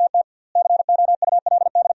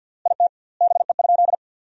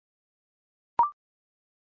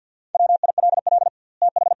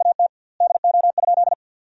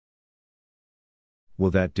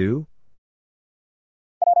 Will that do?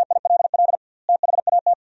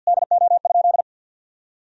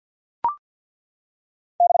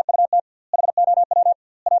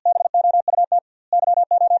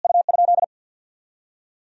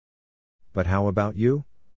 But how about you?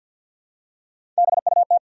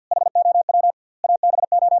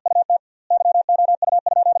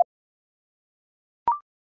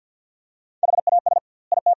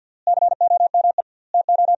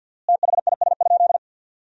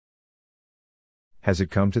 Has it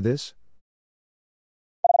come to this?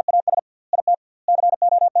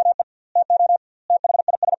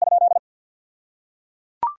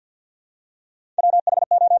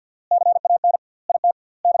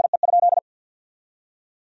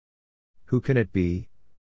 Who can it be?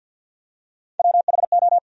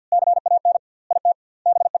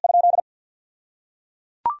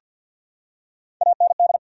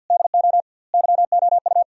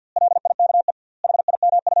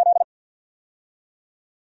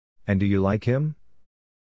 And do you like him?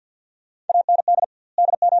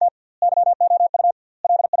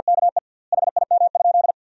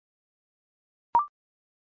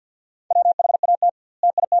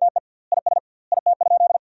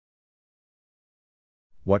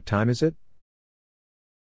 What time is it?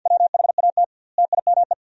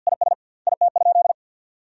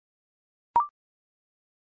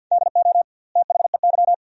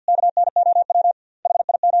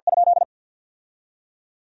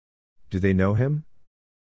 Do they know him?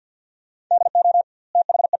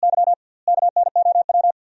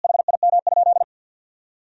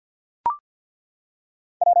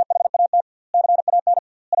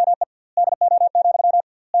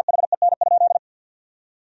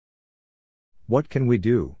 What can we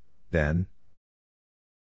do, then?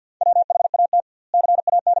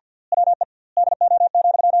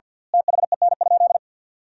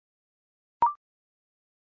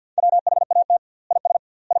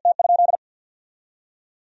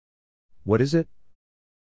 What is it?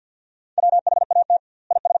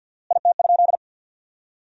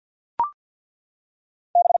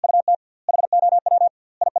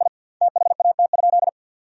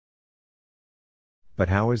 But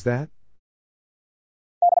how is that?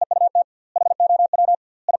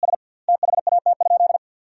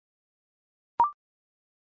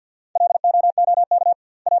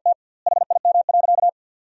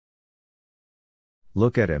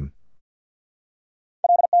 Look at him.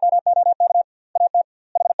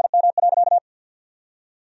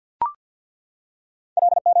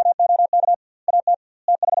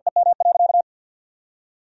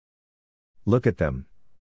 Look at them.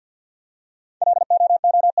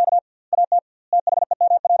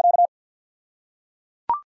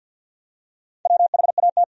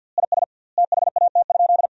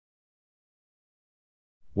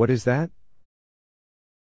 What is that?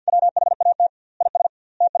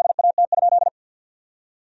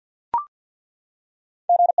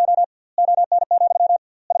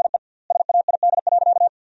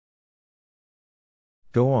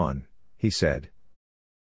 Go on, he said.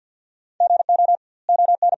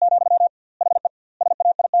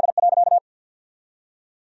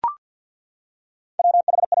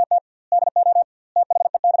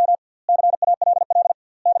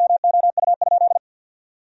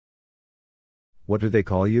 What do they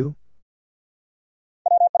call you?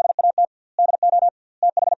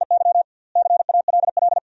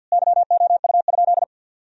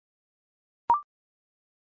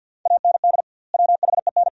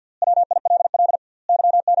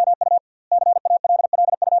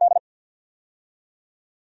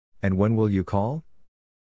 And when will you call?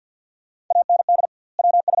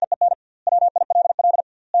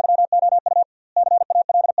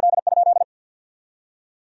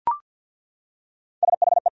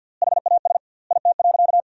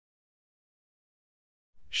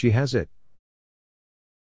 She has it.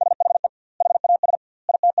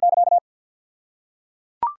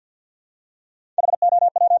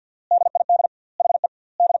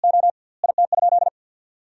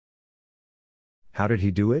 How did he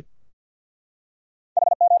do it?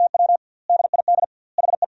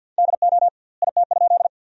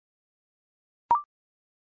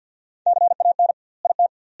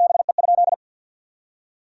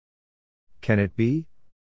 Can it be?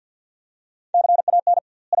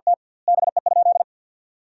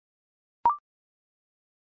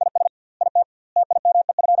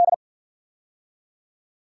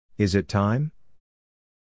 Is it time?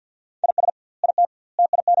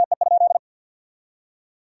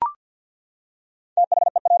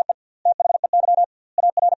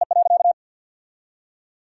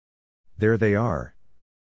 There they are.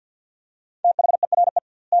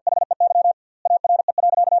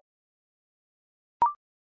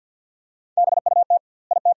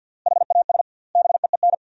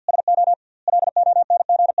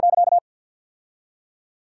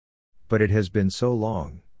 But it has been so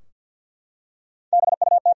long.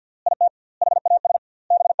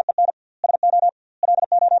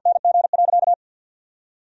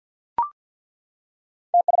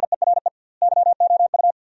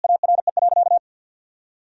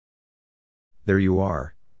 There you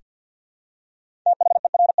are.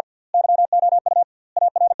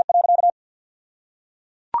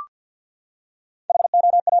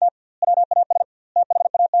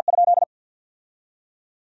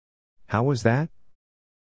 How was that?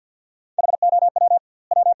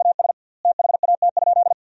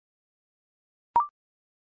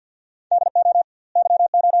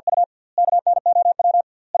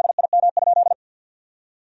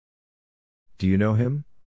 Do you know him?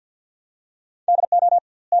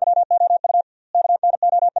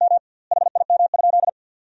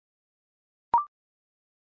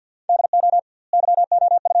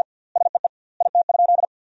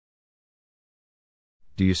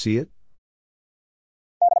 Do you see it?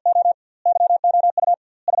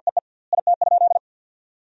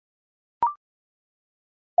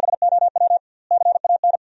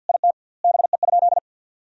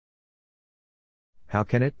 How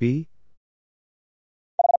can it be?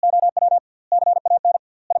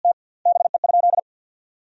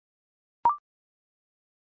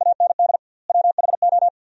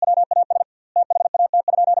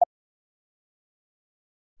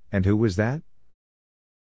 And who was that?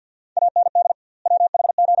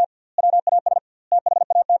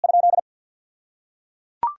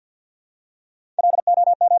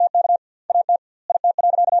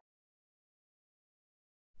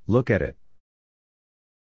 Look at it.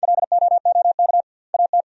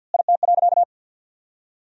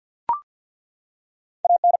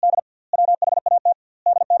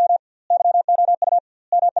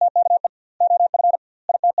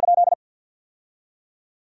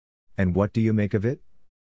 And what do you make of it?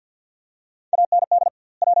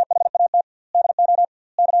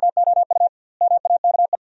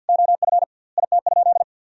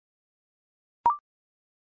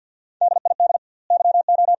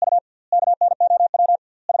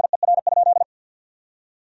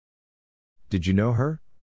 Did you know her?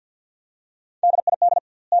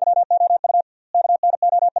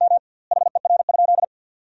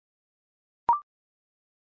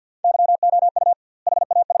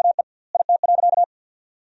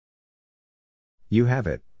 You have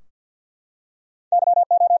it.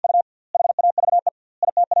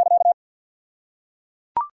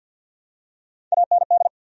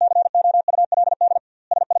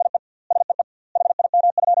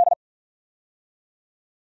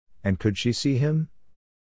 And could she see him?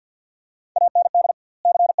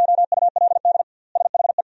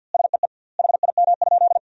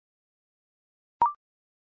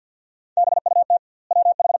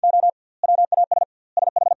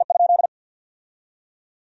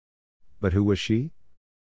 But who was she?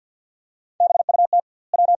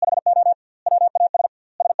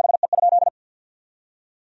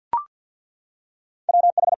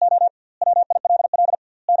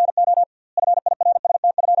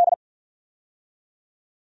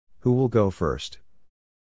 Who will go first?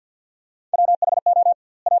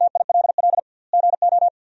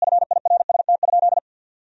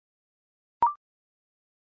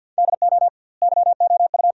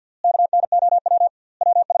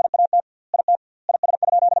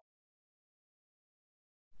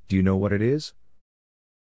 Do you know what it is?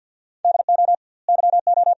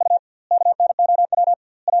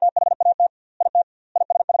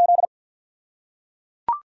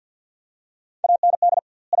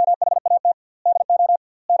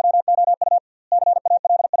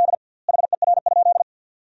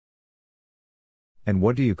 And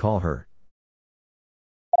what do you call her?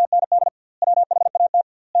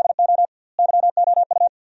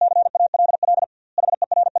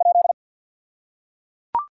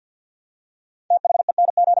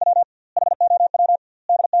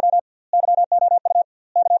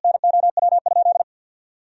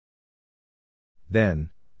 Then,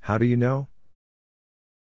 how do you know?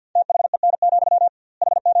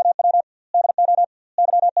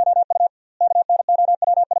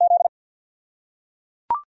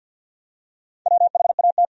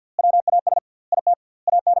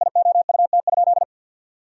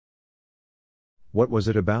 What was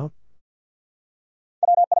it about?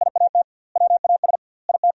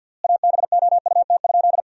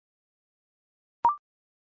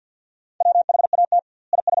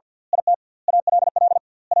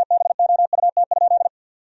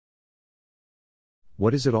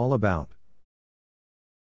 What is it all about?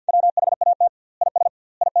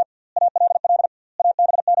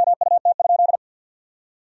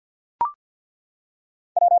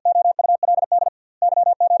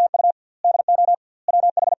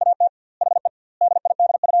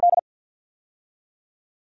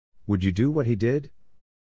 Would you do what he did?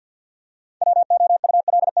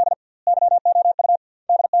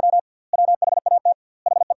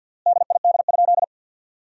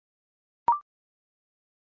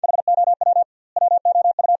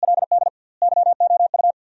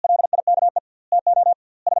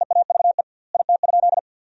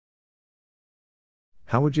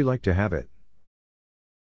 How would you like to have it?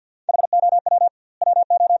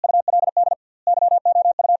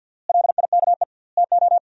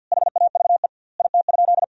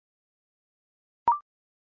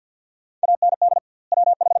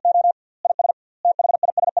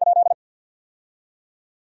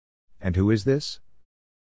 And who is this?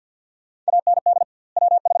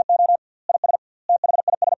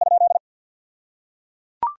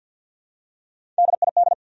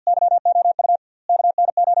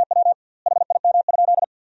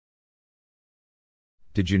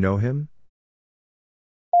 Did you know him?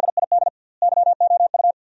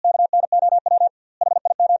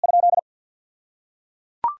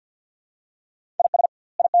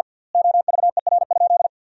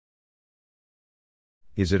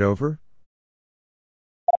 Is it over?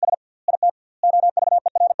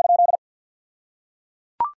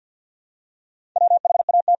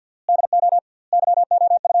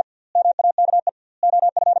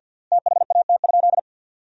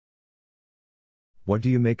 What do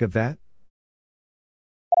you make of that?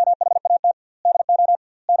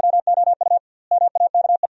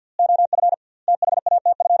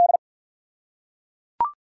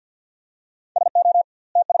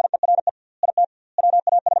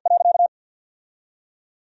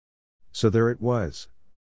 So there it was.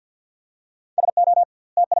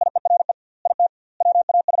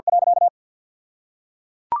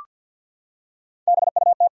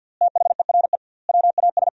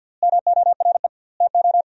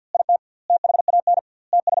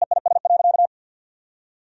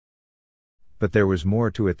 But there was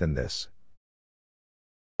more to it than this.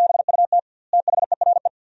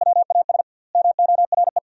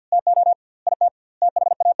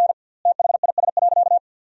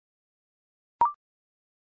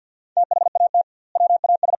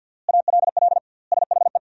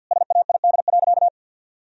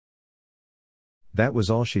 That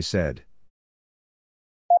was all she said.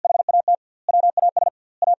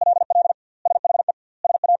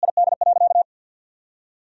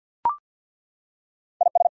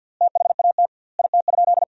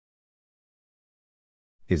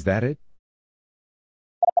 Is that it?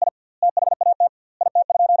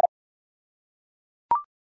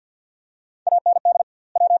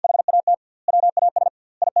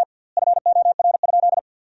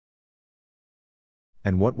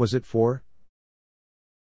 And what was it for?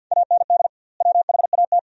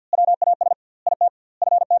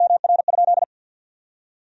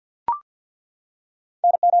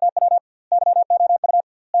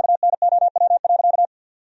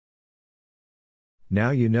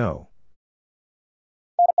 Now you know.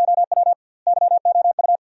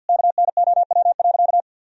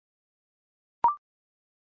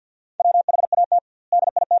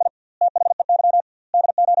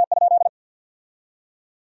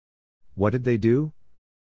 What did they do?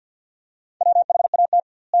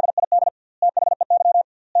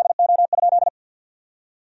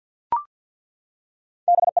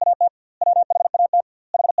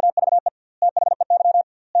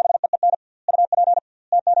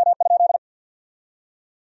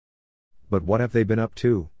 But what have they been up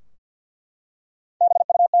to?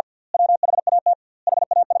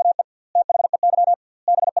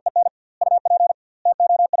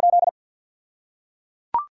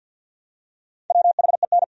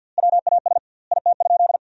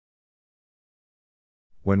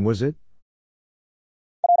 When was it?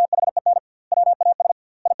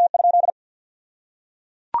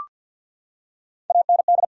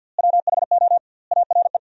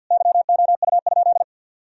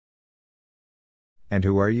 And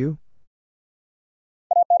who are you?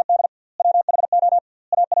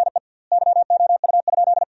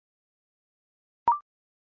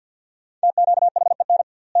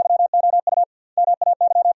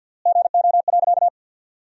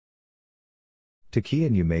 To key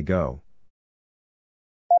and you may go.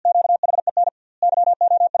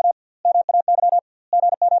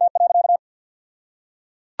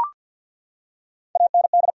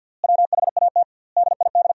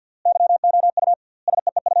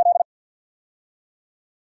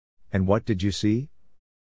 And what did you see?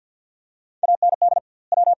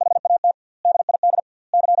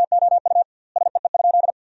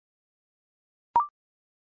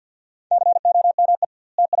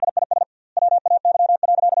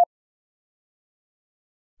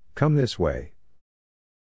 Come this way.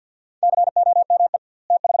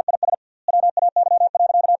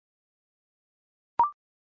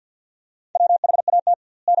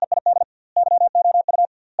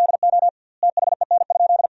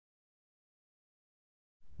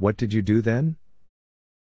 What did you do then?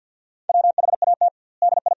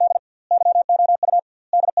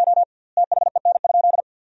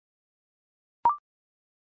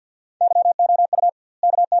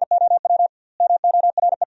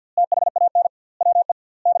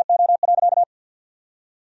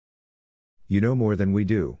 You know more than we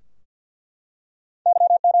do.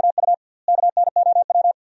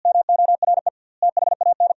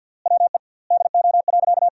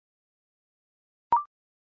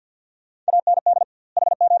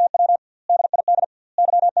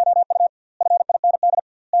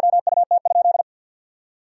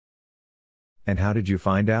 And how did you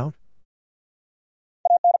find out?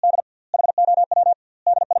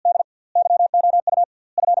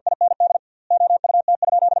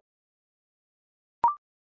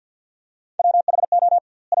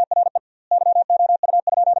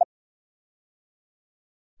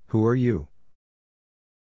 Who are you?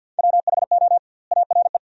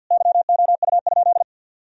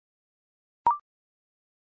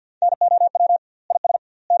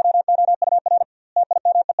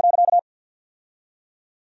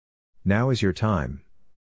 Now is your time.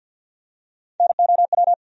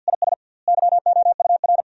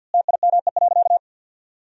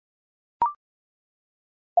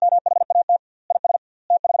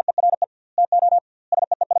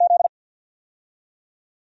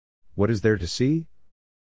 What is there to see?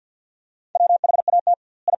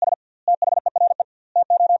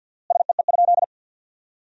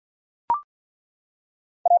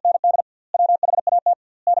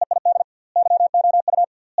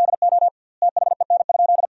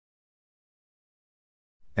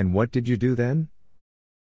 And what did you do then?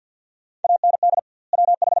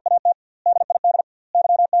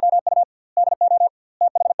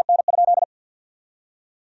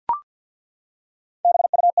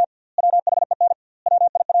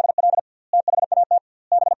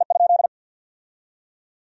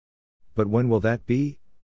 But when will that be?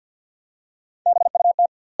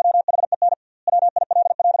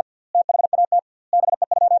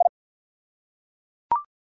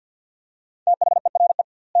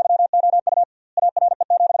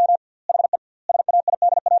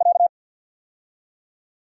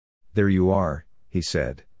 There you are, he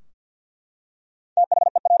said.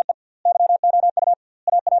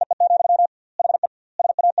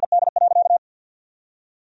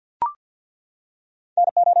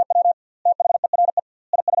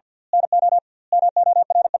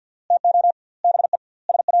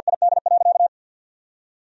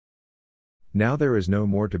 Now there is no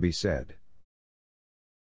more to be said.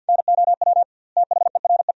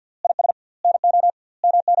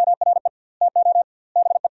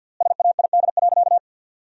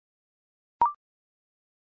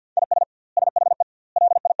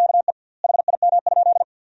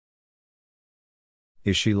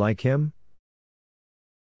 Is she like him?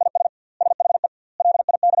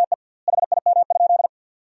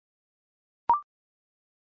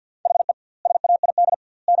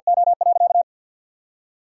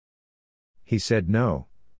 He said no.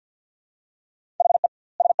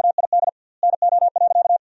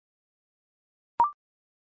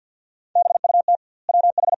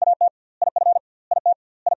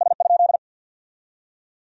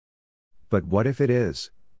 But what if it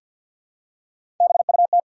is?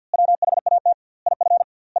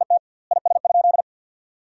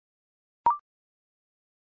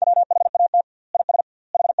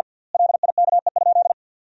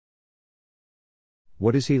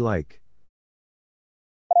 What is he like?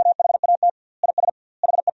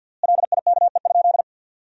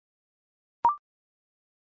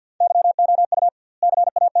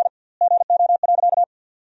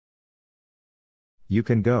 You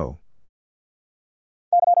can go.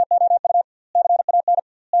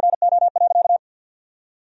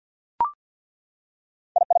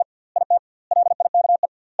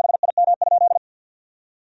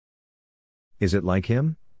 Is it like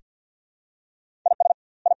him?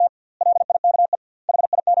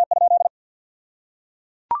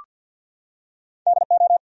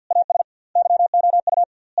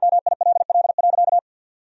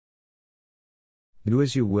 Do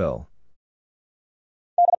as you will.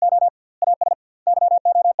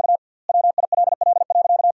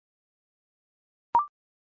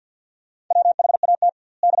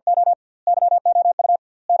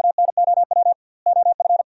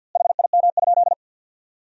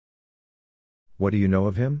 What do you know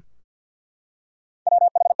of him?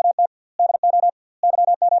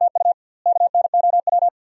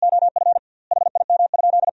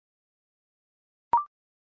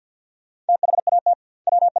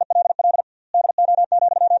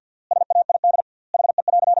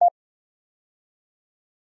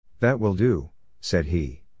 That will do, said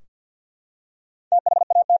he.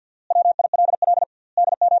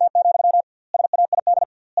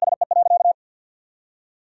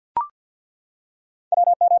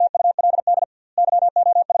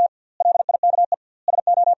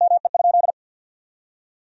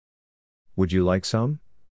 Would you like some?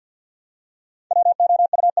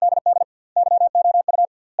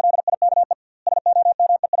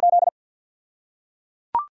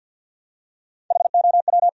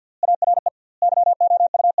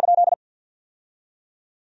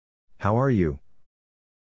 How are you?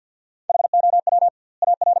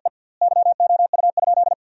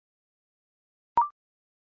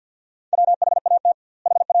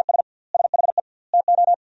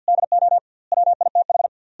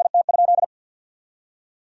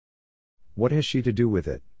 What has she to do with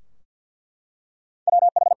it?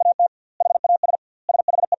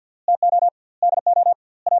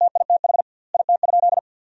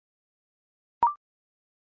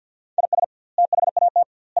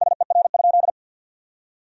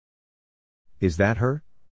 Is that her?